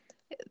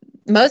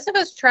most of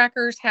us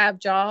trackers have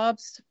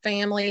jobs,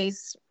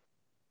 families,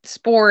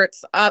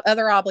 sports,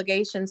 other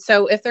obligations.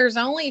 So if there's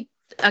only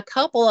a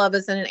couple of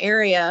us in an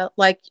area,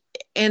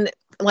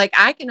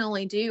 I can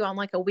only do on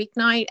like a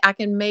weeknight, I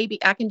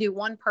can do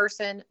one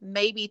person,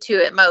 maybe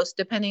two at most,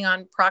 depending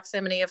on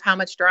proximity of how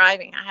much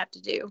driving I have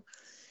to do.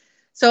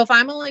 So if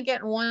I'm only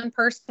getting one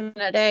person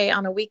a day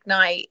on a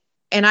weeknight,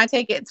 and I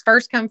take it's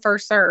first come,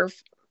 first serve.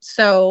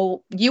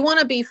 So you want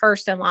to be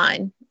first in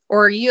line,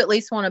 or you at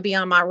least want to be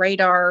on my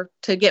radar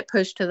to get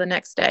pushed to the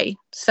next day.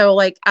 So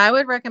like I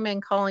would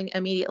recommend calling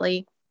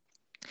immediately.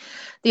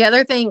 The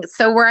other thing,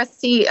 so where I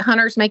see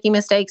hunters making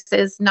mistakes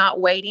is not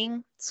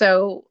waiting.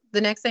 So the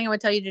next thing I would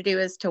tell you to do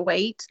is to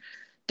wait.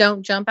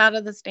 Don't jump out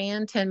of the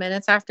stand 10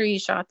 minutes after you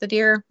shot the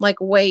deer. Like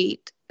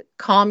wait,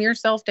 calm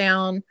yourself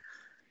down.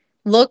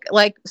 Look,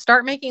 like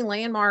start making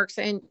landmarks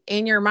in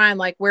your mind,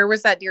 like where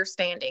was that deer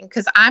standing?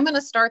 Because I'm going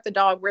to start the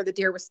dog where the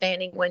deer was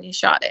standing when you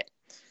shot it.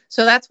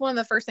 So that's one of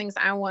the first things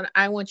I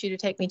want you to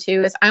take me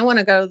to is I want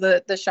to go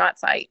to the shot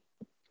site.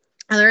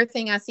 Another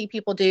thing I see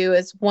people do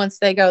is once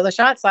they go to the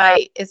shot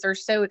site is they're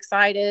so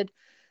excited,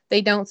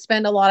 they don't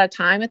spend a lot of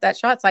time at that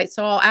shot site.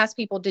 So I'll ask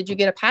people, did you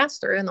get a pass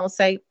through? And they'll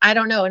say, I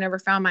don't know. I never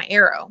found my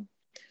arrow.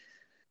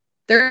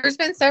 There's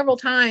been several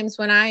times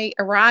when I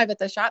arrive at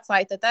the shot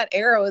site that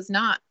arrow is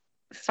not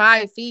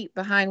 5 feet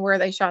behind where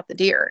they shot the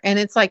deer. And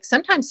it's like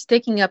sometimes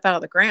sticking up out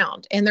of the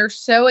ground, and they're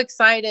so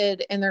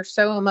excited and they're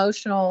so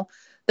emotional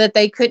that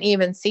they couldn't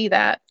even see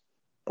that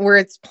where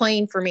it's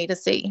plain for me to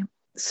see.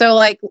 So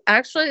like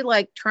actually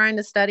like trying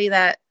to study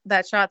that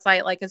shot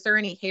site, like, is there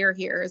any hair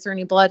here? Is there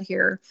any blood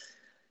here?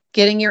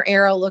 Getting your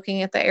arrow,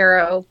 looking at the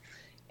arrow.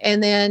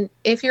 And then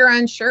if you're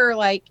unsure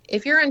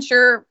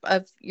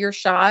of your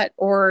shot,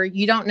 or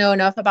you don't know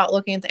enough about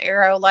looking at the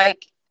arrow,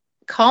 like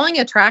calling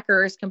a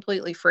tracker is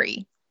completely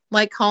free.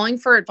 Like calling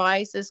for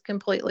advice is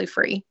completely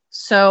free.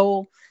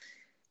 So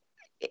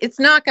it's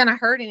not going to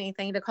hurt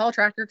anything to call a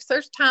tracker. Because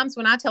there's times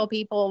when I tell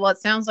people, well, it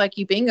sounds like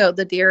you bingoed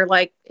the deer.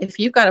 Like if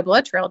you've got a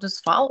blood trail,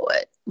 just follow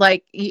it.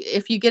 Like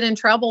if you get in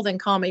trouble, then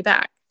call me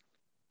back.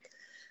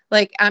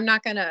 Like I'm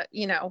not going to,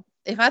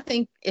 if I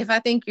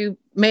think you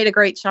made a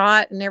great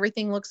shot and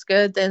everything looks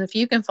good, then if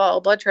you can follow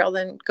a blood trail,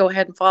 then go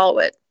ahead and follow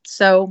it.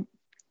 So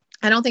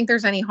I don't think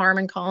there's any harm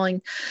in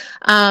calling.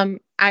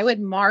 I would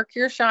mark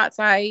your shot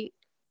site.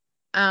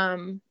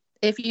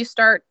 If you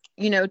start,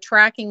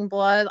 tracking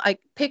blood,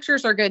 like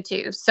pictures are good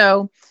too.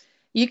 So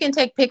you can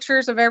take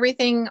pictures of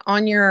everything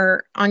on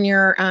your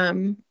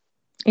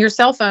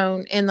cell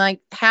phone and like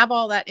have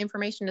all that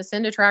information to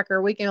send a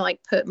tracker. We can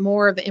like put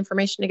more of the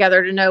information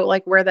together to know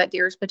like where that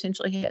deer is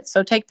potentially hit.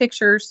 So take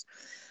pictures.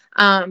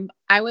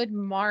 I would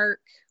mark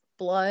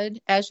blood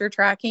as you're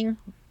tracking.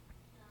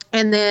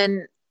 And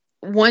then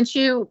once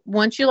you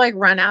like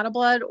run out of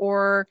blood,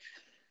 or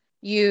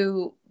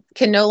you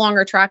can no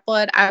longer track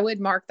blood, I would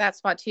mark that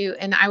spot too.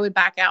 And I would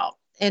back out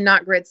and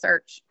not grid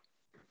search.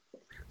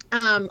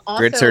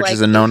 Grid search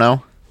is a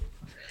no-no?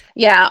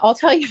 Yeah, I'll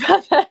tell you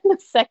about that in a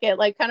second,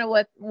 like kind of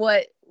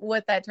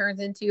what that turns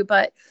into.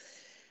 But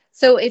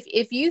so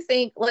if you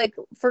think, like,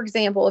 for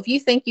example, if you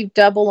think you've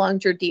double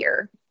lunged your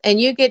deer and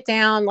you get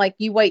down, like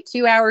you wait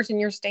 2 hours in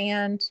your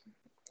stand,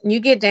 you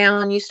get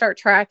down, you start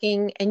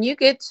tracking, and you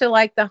get to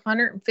like the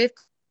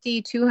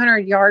 150, 200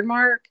 yard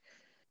mark,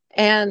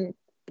 and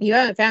you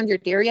haven't found your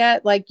deer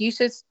yet, like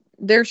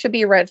there should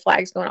be red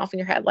flags going off in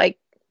your head. Like,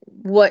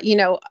 what,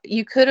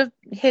 you could have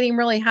hit him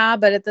really high,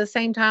 but at the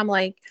same time,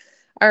 like,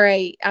 all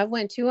right, I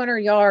went 200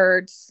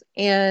 yards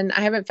and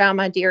I haven't found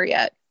my deer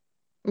yet.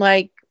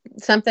 Like,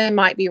 something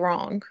might be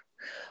wrong.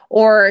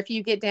 Or if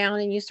you get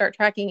down and you start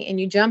tracking and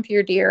you jump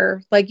your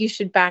deer, like, you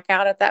should back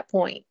out at that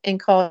point and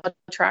call a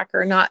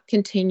tracker, not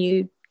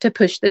continue to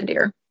push the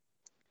deer.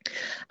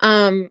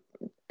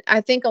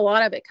 I think a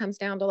lot of it comes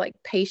down to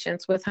like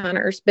patience with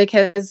hunters,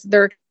 because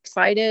they're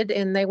excited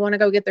and they want to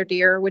go get their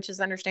deer, which is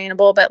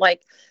understandable. But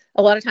like,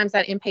 a lot of times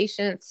that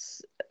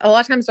impatience, a lot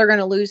of times they're going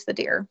to lose the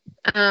deer.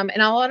 And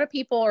a lot of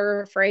people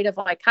are afraid of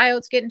like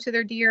coyotes getting to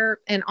their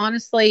deer. And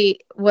honestly,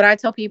 what I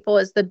tell people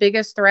is the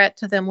biggest threat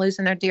to them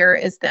losing their deer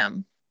is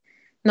them,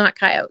 not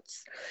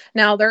coyotes.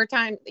 Now, there are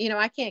times,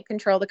 I can't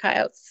control the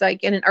coyotes.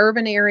 Like in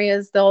urban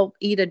areas, they'll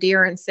eat a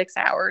deer in 6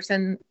 hours,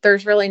 and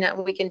there's really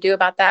nothing we can do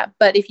about that.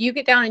 But if you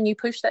get down and you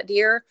push that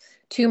deer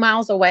 2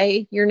 miles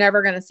away, you're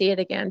never going to see it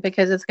again,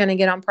 because it's going to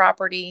get on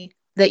property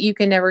that you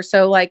can never.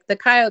 So like, the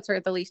coyotes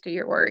are the least of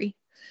your worry.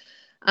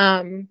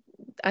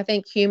 I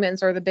think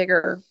humans are the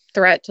bigger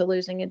threat to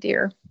losing a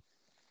deer.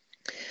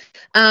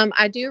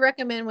 I do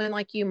recommend when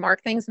like you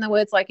mark things in the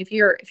woods, like if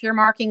you're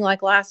marking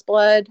like last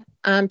blood,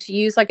 to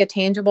use like a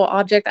tangible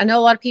object. I know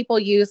a lot of people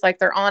use like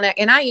their Onyx,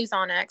 and I use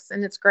Onyx,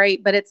 and it's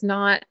great, but it's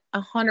not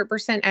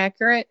 100%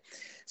 accurate.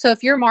 So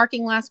if you're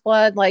marking last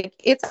blood, like,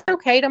 it's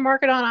okay to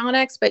mark it on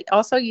Onyx, but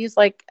also use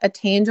like a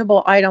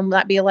tangible item.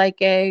 That'd be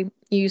like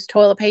use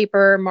toilet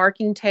paper,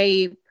 marking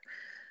tape,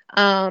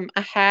 a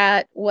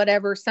hat,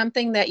 whatever,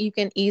 something that you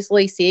can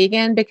easily see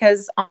again,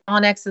 because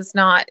Onyx is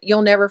not,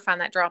 you'll never find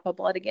that drop of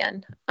blood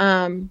again,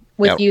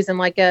 with using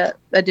like a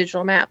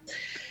digital map.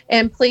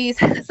 And please,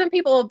 some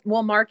people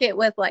will mark it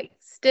with like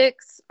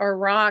sticks or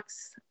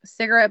rocks,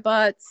 cigarette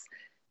butts.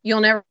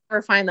 You'll never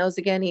find those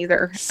again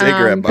either.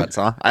 Cigarette butts,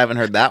 huh? I haven't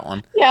heard that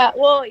one. Yeah,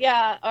 well,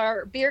 yeah,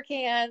 or beer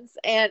cans.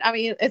 And I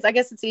mean, I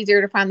guess it's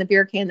easier to find the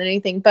beer can than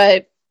anything,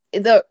 but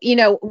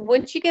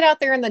once you get out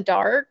there in the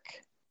dark,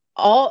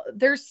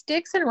 there's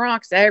sticks and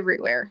rocks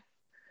everywhere.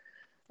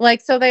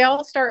 Like, so they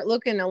all start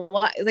looking a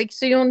lot like,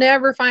 so you'll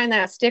never find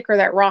that stick or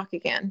that rock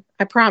again.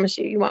 I promise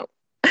you won't.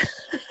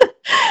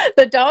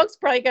 The dog's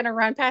probably going to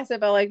run past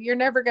it, but like, you're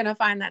never going to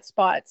find that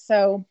spot.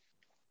 So,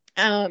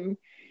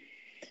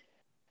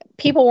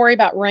 people worry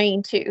about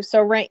rain too.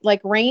 So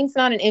rain's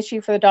not an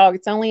issue for the dog.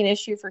 It's only an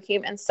issue for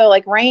humans. So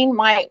like, rain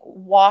might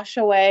wash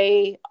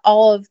away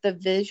all of the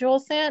visual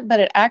scent, but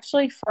it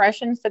actually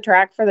freshens the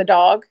track for the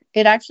dog.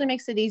 It actually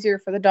makes it easier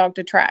for the dog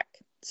to track.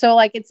 So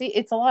like,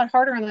 it's a lot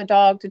harder on the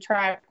dog to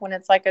track when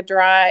it's like a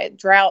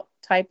drought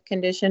type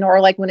condition,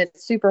 or like when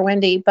it's super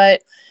windy.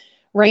 But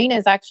rain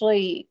is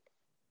actually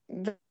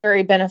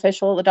very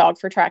beneficial to the dog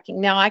for tracking.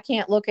 Now, I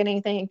can't look at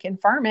anything and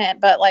confirm it,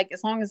 but like,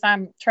 as long as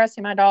I'm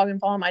trusting my dog and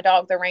following my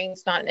dog, the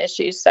rain's not an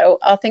issue. So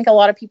I think a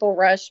lot of people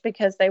rush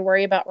because they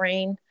worry about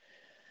rain.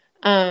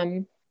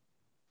 The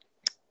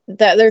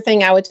other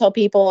thing I would tell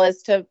people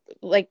is to,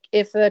 like,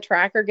 if the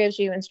tracker gives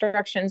you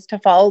instructions, to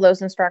follow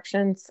those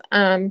instructions.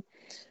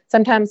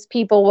 Sometimes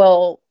people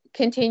will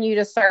continue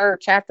to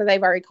search after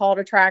they've already called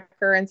a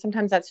tracker, and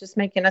sometimes that's just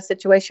making a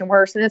situation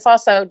worse. And it's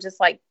also just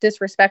like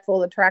disrespectful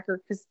to the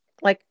tracker, because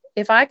like,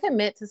 if I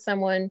commit to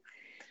someone,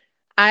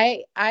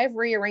 I've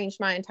rearranged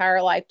my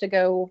entire life to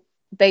go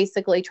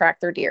basically track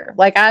their deer.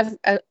 Like,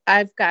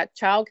 I've got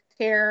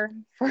childcare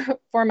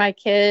for my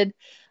kid.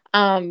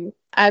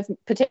 I've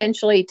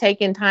potentially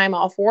taken time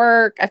off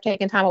work. I've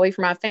taken time away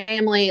from my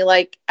family.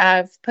 Like,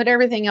 I've put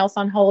everything else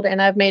on hold,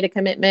 and I've made a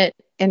commitment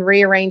and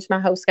rearranged my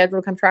whole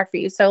schedule to come track for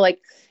you. So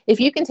like, if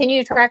you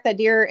continue to track that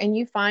deer and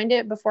you find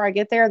it before I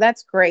get there,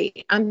 that's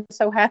great. I'm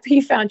so happy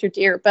you found your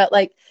deer. But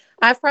like,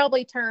 I've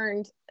probably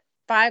turned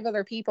 5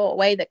 other people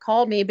away that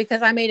called me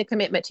because I made a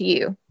commitment to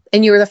you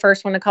and you were the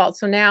first one to call.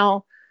 So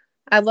now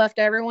I've left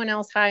everyone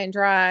else high and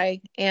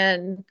dry,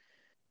 and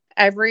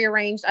I've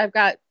rearranged. I've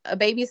got a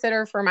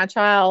babysitter for my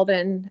child,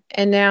 and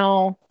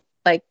now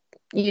like,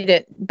 you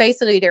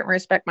didn't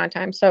respect my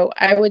time. So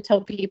I would tell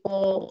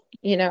people,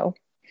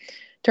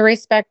 to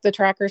respect the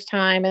tracker's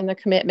time and the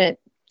commitment,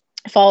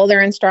 follow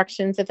their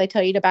instructions. If they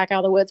tell you to back out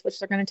of the woods, which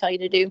they're going to tell you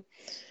to do.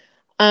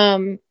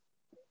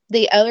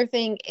 The other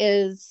thing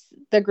is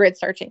the grid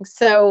searching.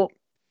 So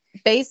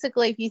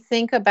basically, if you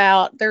think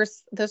about,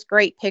 there's this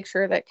great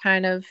picture that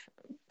kind of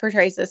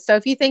portrays this. So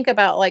if you think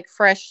about like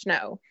fresh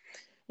snow,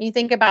 you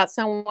think about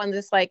someone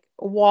just like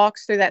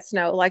walks through that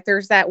snow, like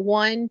there's that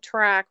one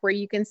track where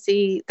you can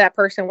see that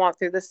person walk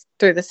through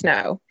the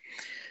snow.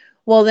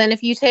 Well, then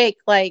if you take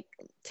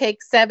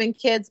 7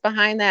 kids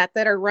behind that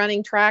are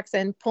running tracks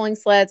and pulling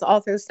sleds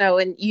all through the snow,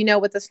 and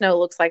what the snow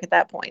looks like at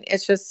that point.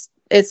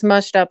 It's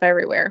mushed up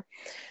everywhere.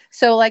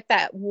 So like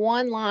that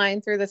one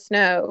line through the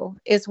snow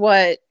is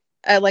what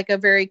like a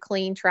very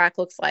clean track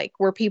looks like,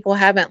 where people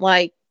haven't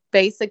like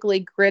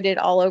basically gridded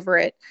all over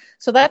it.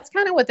 So that's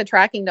kind of what the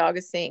tracking dog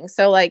is seeing.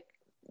 So like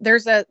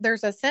there's a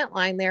scent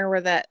line there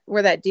where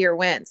that deer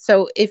went.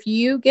 So if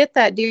you get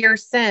that deer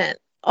scent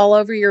all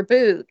over your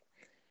boot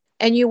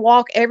and you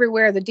walk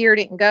everywhere the deer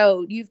didn't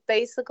go, you've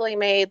basically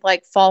made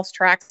like false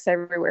tracks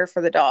everywhere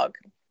for the dog.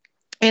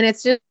 And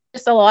it's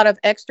just a lot of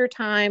extra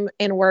time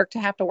and work to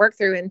have to work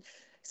through. And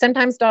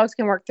sometimes dogs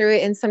can work through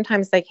it and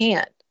sometimes they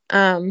can't.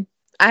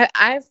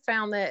 I've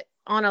found that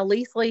on a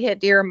lethally hit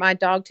deer, my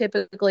dog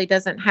typically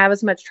doesn't have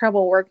as much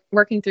trouble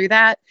working through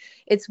that.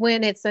 It's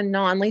when it's a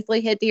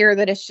non-lethally hit deer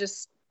that it's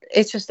just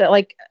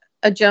like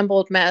a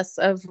jumbled mess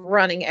of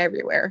running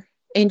everywhere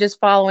and just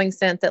following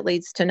scent that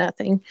leads to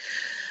nothing.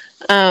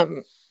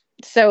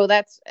 So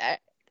that's,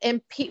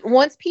 and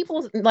once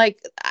people like,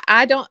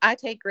 I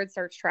take grid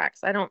search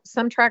tracks.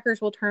 Some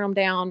trackers will turn them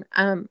down.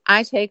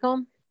 I take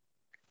them.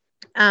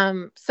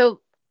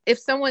 So if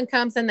someone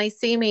comes and they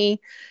see me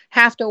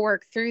have to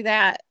work through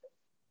that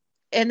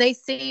and they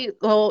see,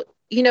 well,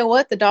 you know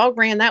what, the dog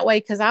ran that way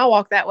because I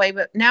walked that way,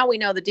 but now we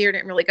know the deer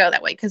didn't really go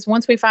that way. Because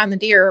once we find the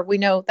deer, we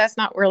know that's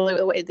not really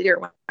the way the deer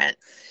went.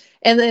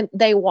 And then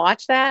they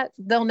watch that,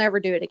 they'll never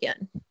do it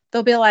again.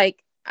 They'll be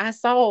like, I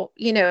saw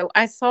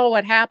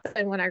what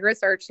happened when I grid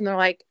searched, and they're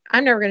like,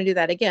 I'm never going to do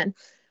that again.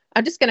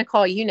 I'm just going to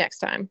call you next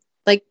time.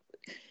 Like,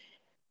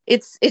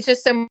 it's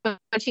just so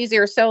much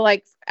easier. So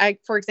like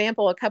for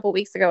example, a couple of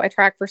weeks ago, I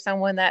tracked for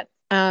someone that,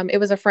 it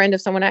was a friend of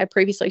someone I had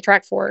previously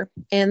tracked for.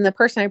 And the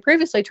person I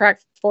previously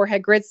tracked for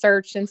had grid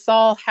searched and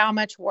saw how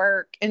much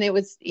work. And it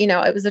was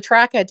a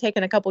track I had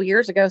taken a couple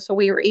years ago. So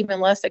we were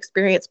even less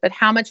experienced, but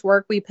how much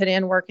work we put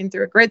in working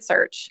through a grid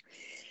search.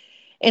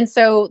 And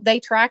so they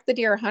tracked the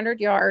deer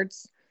 100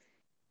 yards.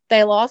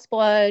 They lost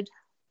blood.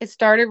 It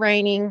started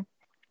raining.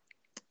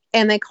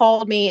 And they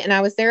called me, and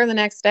I was there the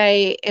next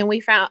day, and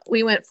we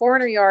went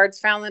 400 yards,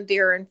 found the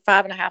deer in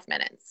 5.5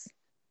 minutes.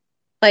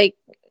 Like,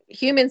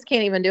 humans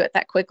can't even do it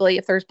that quickly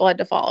if there's blood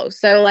to follow.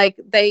 So like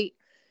they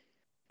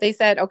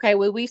said, okay,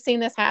 well, we've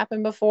seen this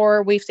happen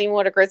before. We've seen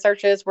what a grid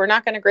search is. We're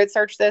not going to grid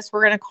search this.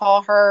 We're going to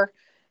call her.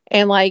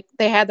 And like,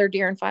 they had their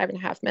deer in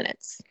 5.5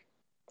 minutes.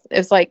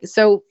 It's like,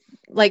 so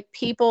like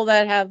people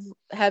that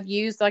have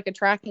used like a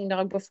tracking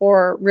dog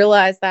before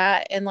realize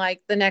that. And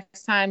like the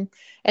next time,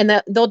 and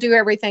that they'll do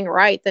everything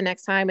right the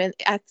next time. And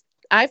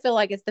I feel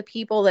like it's the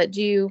people that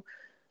do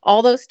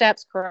all those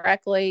steps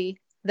correctly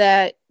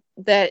that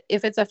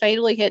if it's a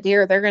fatally hit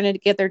deer, they're going to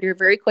get their deer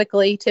very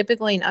quickly,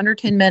 typically in under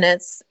 10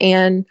 minutes,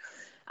 and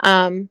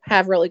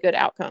have really good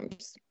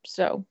outcomes.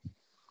 So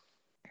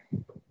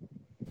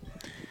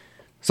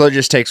it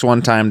just takes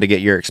one time to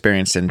get your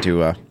experience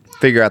into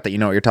figure out that you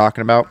know what you're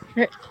talking about.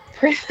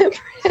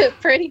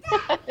 Pretty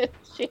much,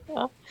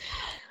 yeah.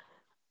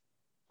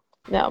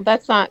 No,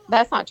 that's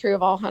not true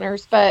of all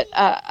hunters, but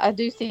I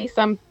do see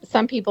some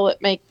people that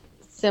make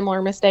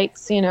similar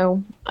mistakes,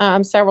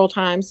 several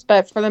times.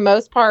 But for the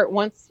most part,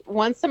 once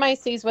somebody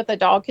sees what the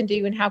dog can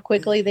do and how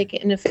quickly they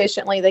can,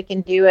 efficiently they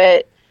can do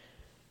it,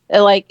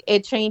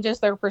 it changes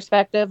their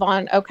perspective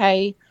on,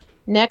 okay,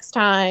 next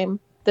time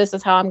this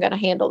is how I'm going to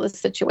handle this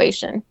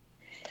situation.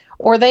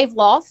 Or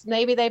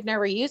maybe they've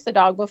never used a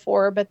dog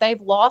before, but they've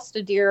lost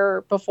a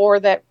deer before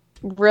that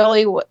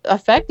really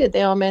affected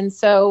them. And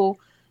so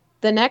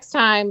the next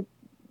time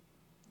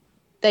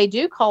they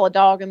do call a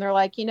dog and they're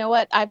like, you know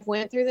what, I've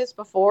went through this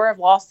before. I've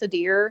lost a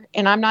deer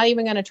and I'm not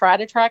even going to try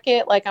to track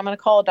it. Like, I'm going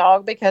to call a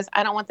dog because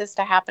I don't want this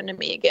to happen to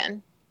me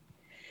again.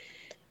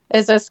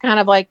 It's just kind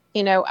of like,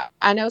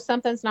 I know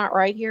something's not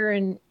right here.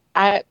 And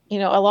I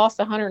lost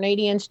a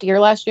 180-inch deer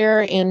last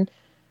year, and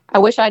I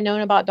wish I'd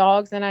known about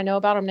dogs, and I know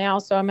about them now.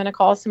 So I'm going to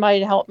call somebody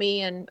to help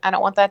me, and I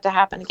don't want that to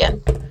happen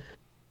again.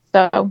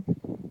 So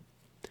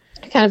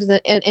kind of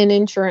an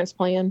insurance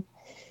plan.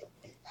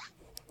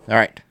 All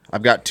right.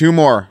 I've got 2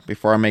 more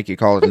before I make you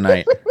call it a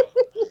night.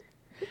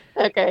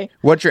 Okay.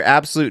 What's your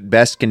absolute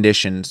best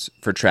conditions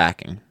for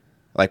tracking?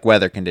 Like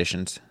weather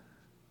conditions?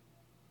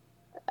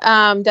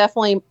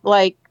 Definitely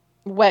like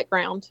wet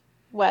ground.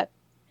 Wet.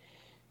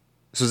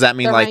 So does that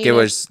mean like it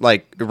was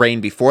like rain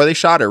before they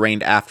shot or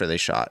rained after they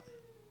shot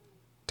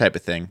type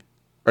of thing?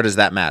 Or does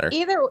that matter?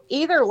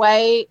 Either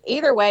way,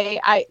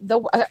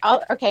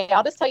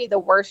 I'll just tell you the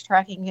worst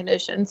tracking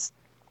conditions.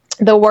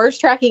 The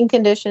worst tracking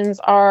conditions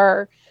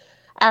are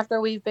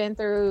after we've been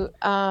through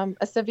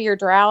a severe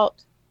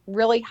drought.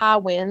 Really high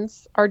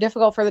winds are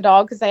difficult for the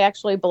dog because they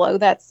actually blow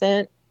that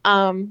scent.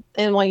 And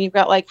when you've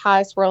got like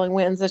high swirling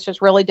winds, it's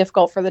just really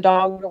difficult for the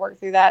dog to work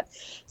through that.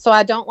 So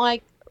I don't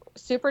like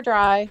super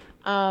dry.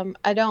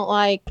 I don't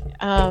like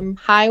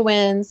high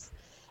winds.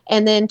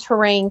 And then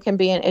terrain can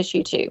be an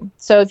issue too.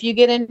 So if you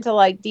get into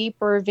like deep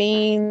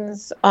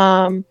ravines,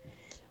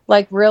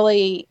 like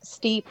really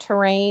steep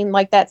terrain,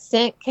 like that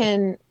scent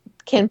can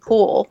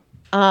pull.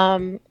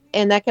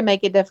 And that can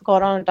make it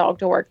difficult on a dog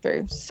to work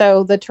through.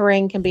 So the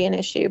terrain can be an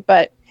issue.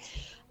 But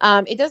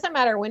It doesn't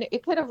matter when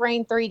it could have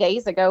rained 3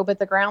 days ago, but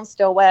the ground's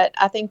still wet.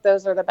 I think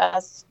those are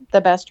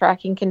the best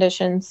tracking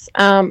conditions.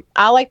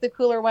 I like the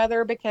cooler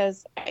weather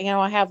because,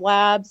 I have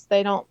labs.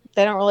 They don't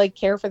really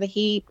care for the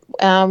heat.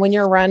 When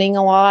you're running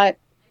a lot,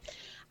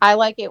 I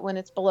like it when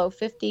it's below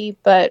 50,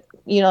 but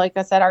like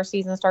I said, our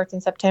season starts in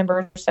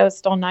September, so it's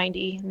still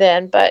 90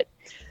 then, but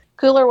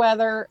cooler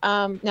weather.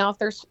 Now if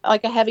there's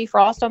like a heavy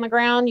frost on the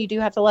ground, you do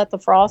have to let the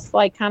frost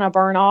like kind of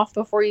burn off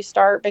before you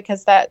start,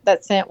 because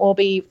that scent will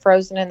be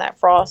frozen in that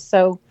frost.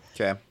 So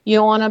Okay. you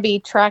don't want to be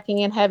tracking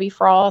in heavy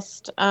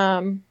frost.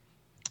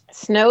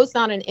 Snow's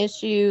not an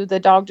issue. The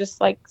dog just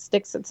like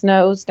sticks its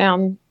nose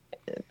down,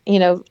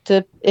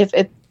 to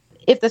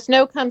if the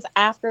snow comes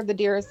after the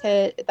deer is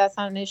hit, that's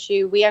not an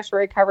issue. We actually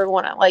recovered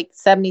one at like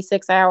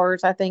 76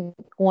 hours, I think,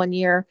 one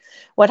year.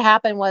 What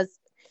happened was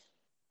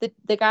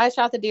the guy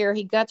shot the deer.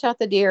 He gut shot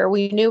the deer.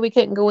 We knew we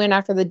couldn't go in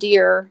after the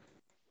deer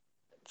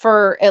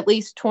for at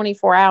least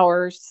 24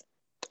 hours.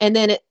 And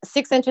then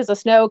 6 inches of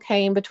snow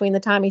came between the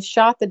time he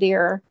shot the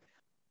deer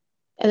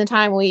and the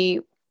time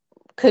we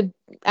could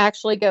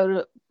actually go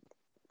to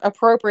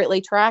appropriately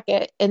track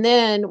it. And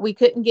then we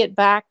couldn't get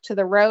back to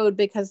the road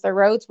because the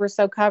roads were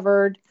so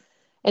covered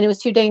and it was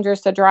too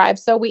dangerous to drive.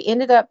 So we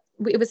ended up,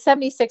 it was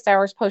 76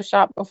 hours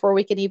post-shot before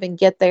we could even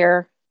get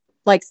there,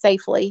 like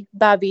safely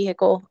by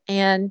vehicle.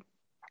 And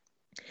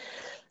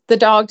the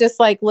dog just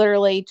like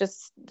literally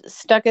just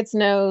stuck its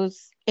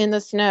nose in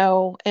the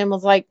snow and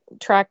was like,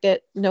 tracked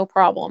it, no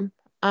problem.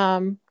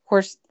 Of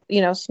course,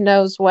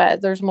 snow's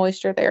wet, there's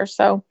moisture there.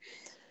 So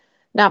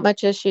not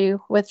much issue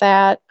with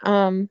that.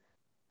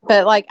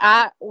 But like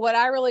what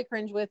I really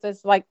cringe with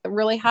is like the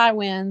really high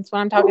winds,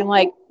 when I'm talking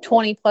like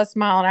 20 plus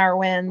mile an hour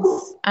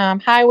winds.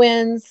 High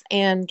winds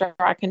and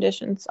dry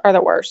conditions are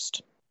the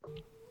worst.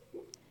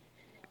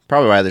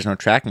 Probably why there's no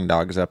tracking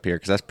dogs up here,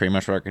 because that's pretty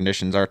much what our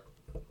conditions are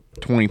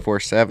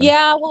 24/7.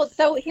 Yeah, well,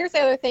 so here's the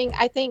other thing.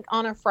 I think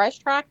on a fresh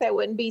track, that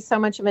wouldn't be so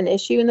much of an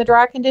issue in the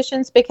dry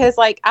conditions, because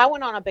like I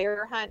went on a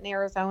bear hunt in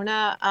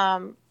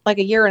Arizona like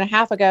a year and a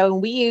half ago,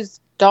 and we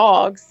used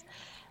dogs,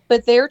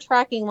 but they're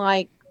tracking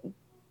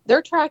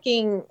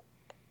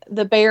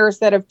the bears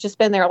that have just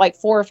been there like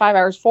 4 or 5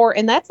 hours for,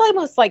 and that's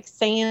almost like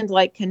sand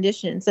like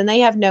conditions, and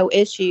they have no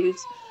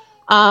issues.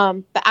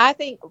 But I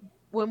think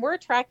when we're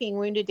tracking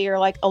wounded deer,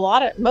 like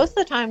most of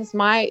the times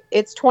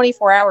it's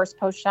 24 hours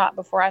post shot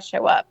before I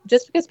show up,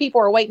 just because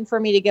people are waiting for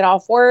me to get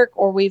off work,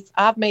 or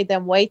I've made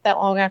them wait that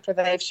long after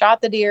they've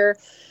shot the deer.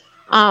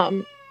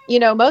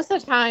 Most of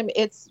the time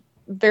it's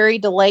very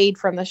delayed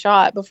from the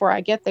shot before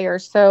I get there.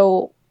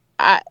 So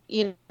I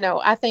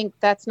think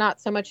that's not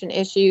so much an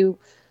issue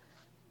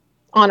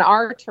on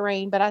our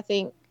terrain, but I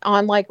think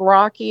on like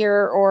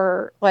rockier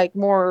or like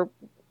more,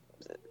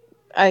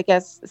 I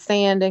guess,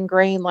 sand and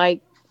grain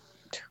like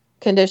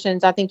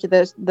conditions, I think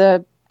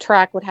the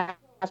track would have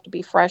to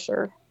be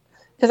fresher,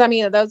 because I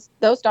mean those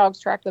dogs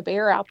track the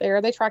bear out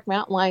there, they track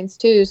mountain lions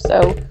too.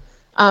 So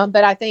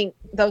but I think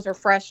those are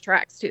fresh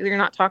tracks too. You're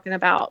not talking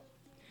about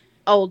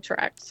old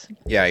tracks.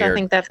 Yeah, so I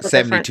think that's the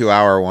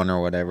 72-hour one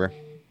or whatever.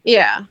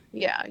 Yeah,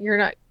 you're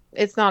not.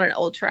 It's not an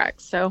old track.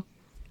 So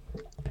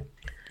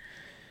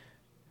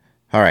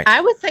all right, I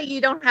would say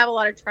you don't have a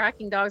lot of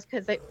tracking dogs,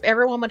 because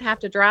everyone would have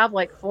to drive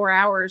like 4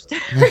 hours to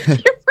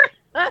your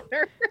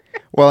hunter.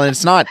 Well, and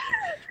it's not,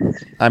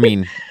 I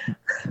mean,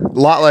 a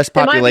lot less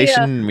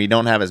population. We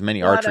don't have as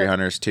many archery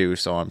hunters too,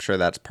 so I'm sure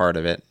that's part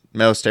of it.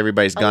 Most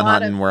everybody's gun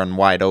hunting, we're on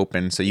wide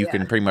open, so you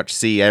can pretty much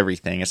see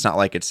everything. It's not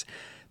like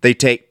they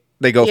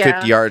go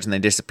 50 yards and they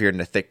disappear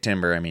into thick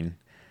timber. I mean,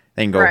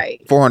 they can go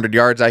 400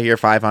 yards out here,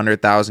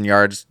 500,000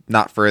 yards,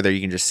 not further.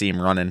 You can just see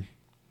them running.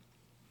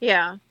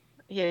 Yeah,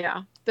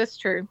 that's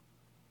true.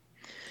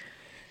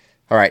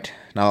 All right.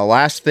 Now, the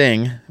last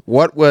thing,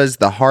 what was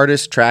the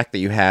hardest track that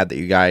you had that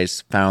you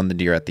guys found the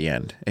deer at the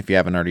end, if you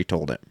haven't already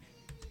told it?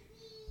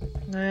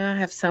 I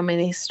have so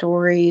many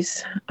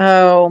stories.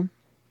 Oh,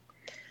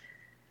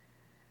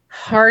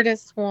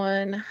 hardest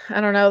one.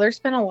 I don't know. There's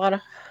been a lot of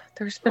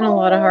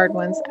hard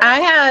ones.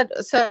 I'll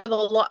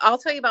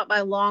tell you about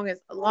my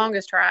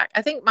longest track.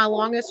 I think my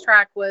longest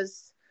track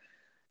was,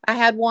 I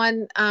had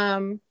one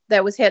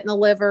that was hit in the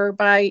liver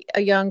by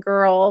a young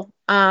girl,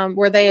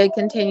 where they had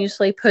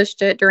continuously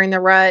pushed it during the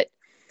rut.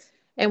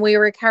 And we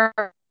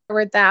recovered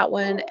that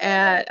one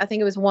at, I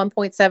think it was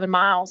 1.7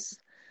 miles.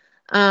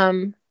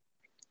 The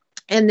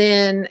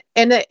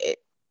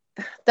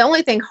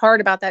only thing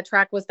hard about that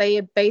track was they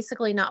had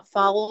basically not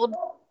followed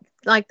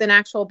like the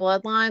actual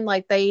bloodline.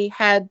 Like they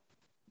had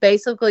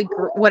basically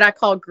what I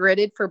call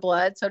gridded for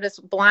blood. So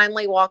just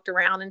blindly walked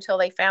around until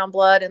they found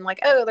blood, and like,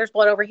 oh, there's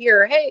blood over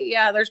here. Hey,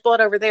 yeah, there's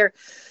blood over there.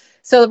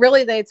 So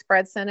really they'd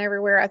spread scent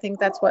everywhere. I think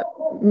that's what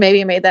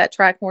maybe made that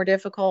track more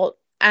difficult.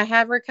 I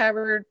have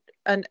recovered,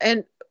 and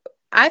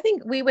I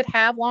think we would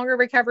have longer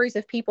recoveries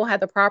if people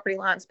had the property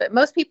lines, but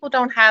most people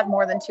don't have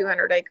more than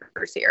 200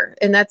 acres here.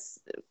 And that's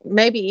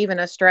maybe even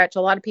a stretch.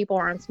 A lot of people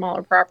are on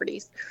smaller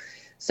properties.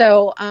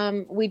 So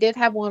we did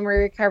have one we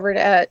recovered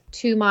at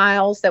 2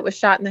 miles that was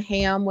shot in the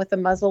ham with a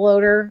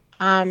muzzleloader.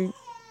 And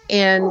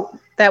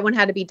that one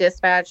had to be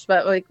dispatched,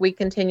 but like we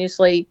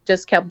continuously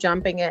just kept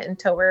jumping it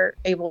until we're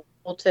able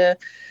to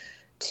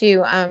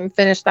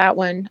finish that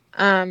one.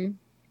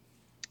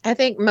 I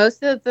think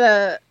most of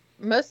the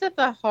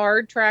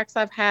hard tracks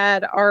I've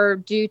had are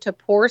due to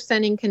poor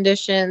sending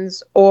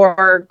conditions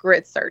or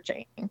grid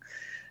searching.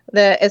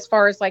 As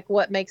far as like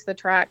what makes the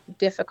track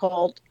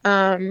difficult.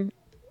 And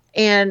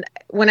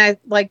when I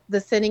like the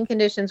sending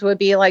conditions would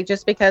be like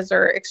just because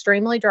they're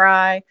extremely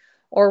dry,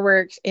 or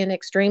we're in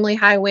extremely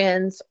high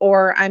winds,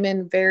 or I'm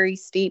in very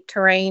steep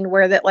terrain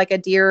where that like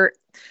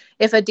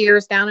if a deer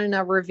is down in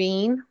a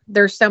ravine,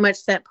 there's so much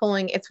scent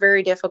pulling, it's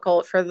very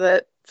difficult for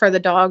the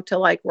dog to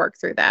like work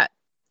through that.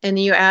 And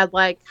you add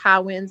like high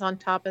winds on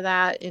top of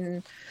that,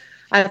 and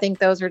I think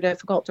those are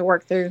difficult to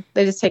work through.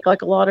 They just take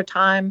like a lot of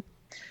time.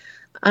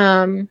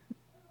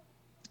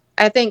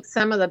 I think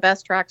some of the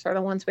best tracks are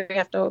the ones we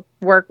have to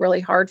work really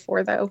hard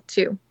for, though,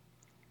 too.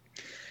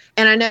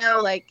 And I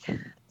know, like,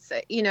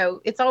 you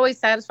know, it's always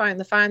satisfying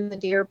to find the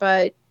deer,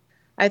 but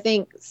I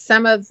think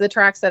some of the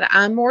tracks that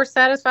I'm more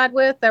satisfied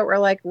with that were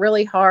like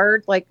really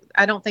hard, like,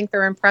 I don't think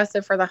they're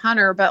impressive for the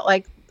hunter, but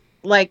like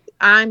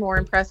I'm more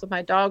impressed with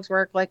my dog's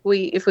work. Like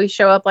if we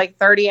show up like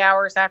 30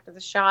 hours after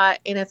the shot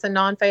and it's a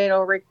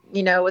non-fatal,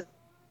 you know,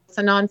 it's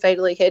a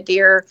non-fatally hit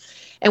deer,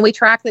 and we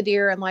track the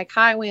deer in like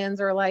high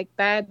winds or like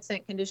bad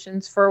scent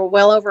conditions for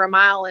well over a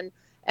mile, and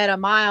at a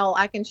mile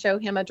I can show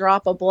him a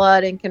drop of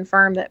blood and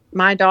confirm that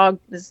my dog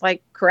is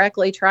like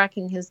correctly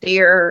tracking his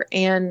deer,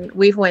 and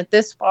we've went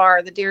this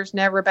far, the deer's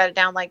never bedded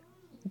down. Like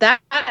that,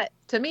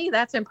 to me,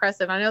 that's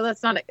impressive. I know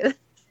that's not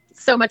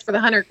so much for the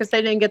hunter because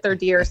they didn't get their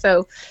deer,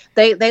 so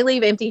they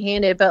leave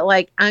empty-handed, but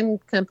like I'm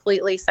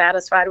completely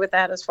satisfied with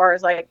that as far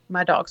as like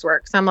my dog's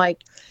work. So I'm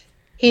like,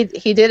 he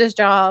did his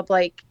job.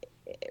 Like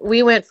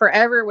we went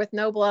forever with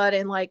no blood,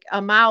 and like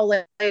a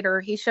mile later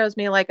he shows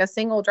me like a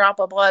single drop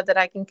of blood that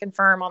I can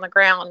confirm on the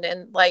ground,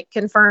 and like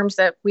confirms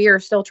that we are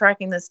still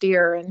tracking this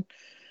deer. And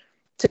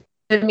to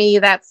me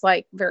that's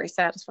like very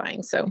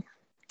satisfying. So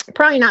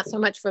probably not so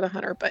much for the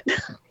hunter, but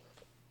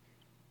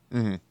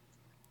mm-hmm.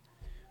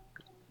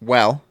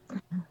 Well,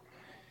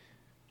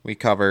 we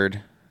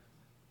covered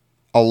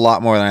a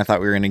lot more than I thought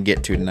we were going to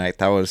get to tonight.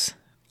 That was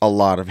a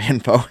lot of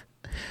info.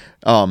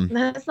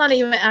 That's not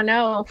even, I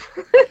know.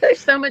 There's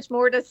so much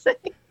more to say.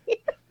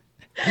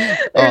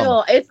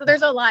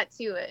 There's a lot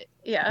to it.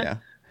 Yeah.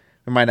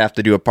 We might have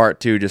to do a part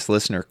 2, just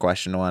listener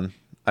question one.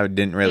 I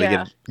didn't really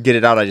get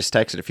it out. I just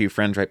texted a few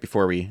friends right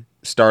before we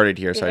started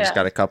here, so I just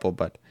got a couple.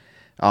 But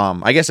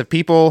I guess if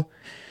people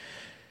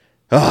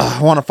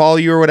want to follow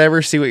you or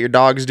whatever, see what your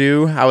dogs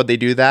do, how would they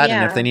do that?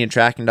 Yeah. And if they need a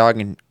tracking dog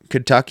in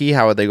Kentucky,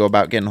 how would they go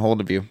about getting a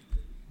hold of you?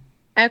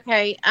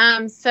 Okay.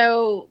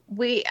 So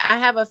I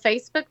have a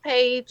Facebook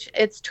page.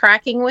 It's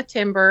Tracking with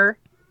Timber.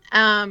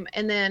 And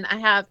then I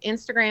have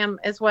Instagram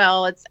as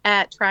well. It's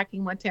at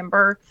Tracking with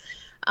Timber.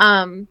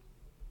 I'm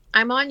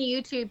on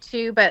YouTube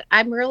too, but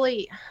I'm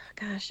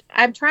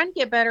trying to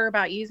get better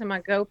about using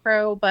my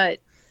GoPro, but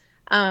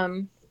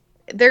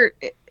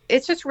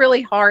it's just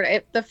really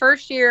hard. The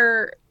first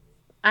year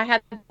I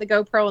had the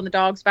GoPro on the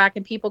dog's back,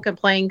 and people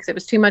complained because it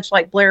was too much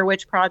like Blair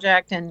Witch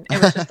Project, and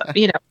it was just,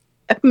 you know,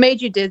 it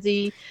made you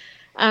dizzy.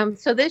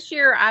 So this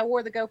year I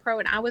wore the GoPro,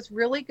 and I was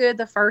really good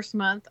the first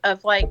month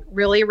of like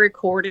really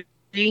recording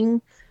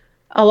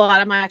a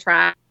lot of my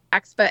tracks.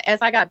 But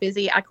as I got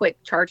busy, I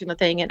quit charging the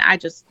thing, and I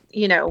just,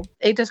 you know,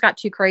 it just got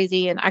too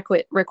crazy, and I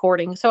quit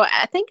recording. So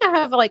I think I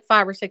have like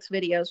 5 or 6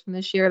 videos from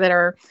this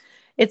year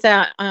it's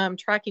at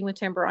Tracking with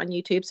Timber on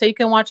YouTube. So you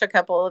can watch a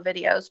couple of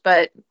videos,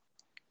 but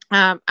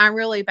I'm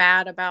really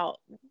bad about,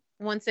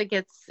 once it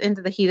gets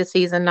into the heat of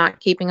season, not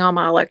keeping all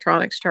my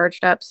electronics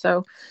charged up.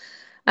 So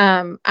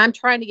I'm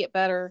trying to get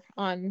better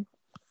on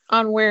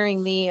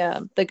wearing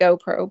the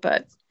GoPro,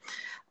 but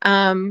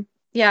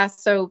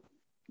so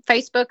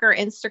Facebook or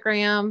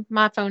Instagram,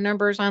 my phone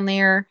number's on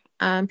there.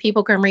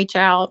 People can reach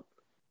out.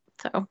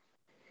 So.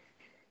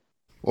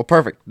 Well,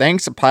 perfect.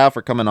 Thanks a pile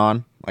for coming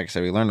on. Like I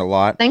said, we learned a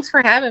lot. Thanks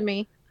for having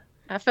me.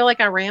 I feel like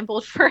I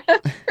rambled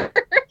forever.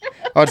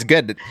 Oh, it's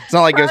good. It's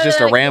not like it was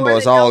just a ramble.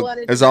 It's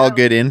all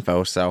good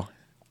info. So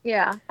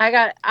yeah,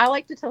 I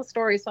like to tell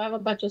stories, so I have a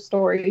bunch of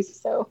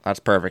stories. So that's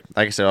perfect.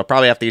 Like I said, I'll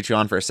probably have to get you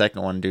on for a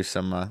second one and do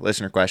some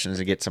listener questions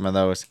and get some of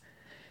those.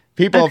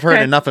 People have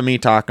heard enough of me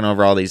talking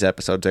over all these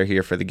episodes. They're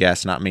here for the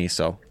guests, not me.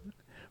 So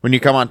when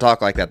you come on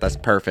talk like that, that's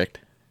perfect.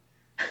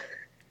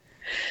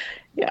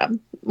 Yeah.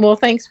 Well,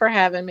 thanks for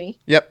having me.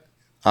 Yep.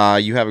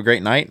 You have a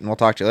great night, and we'll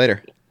talk to you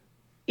later.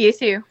 You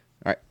too.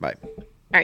 All right. Bye.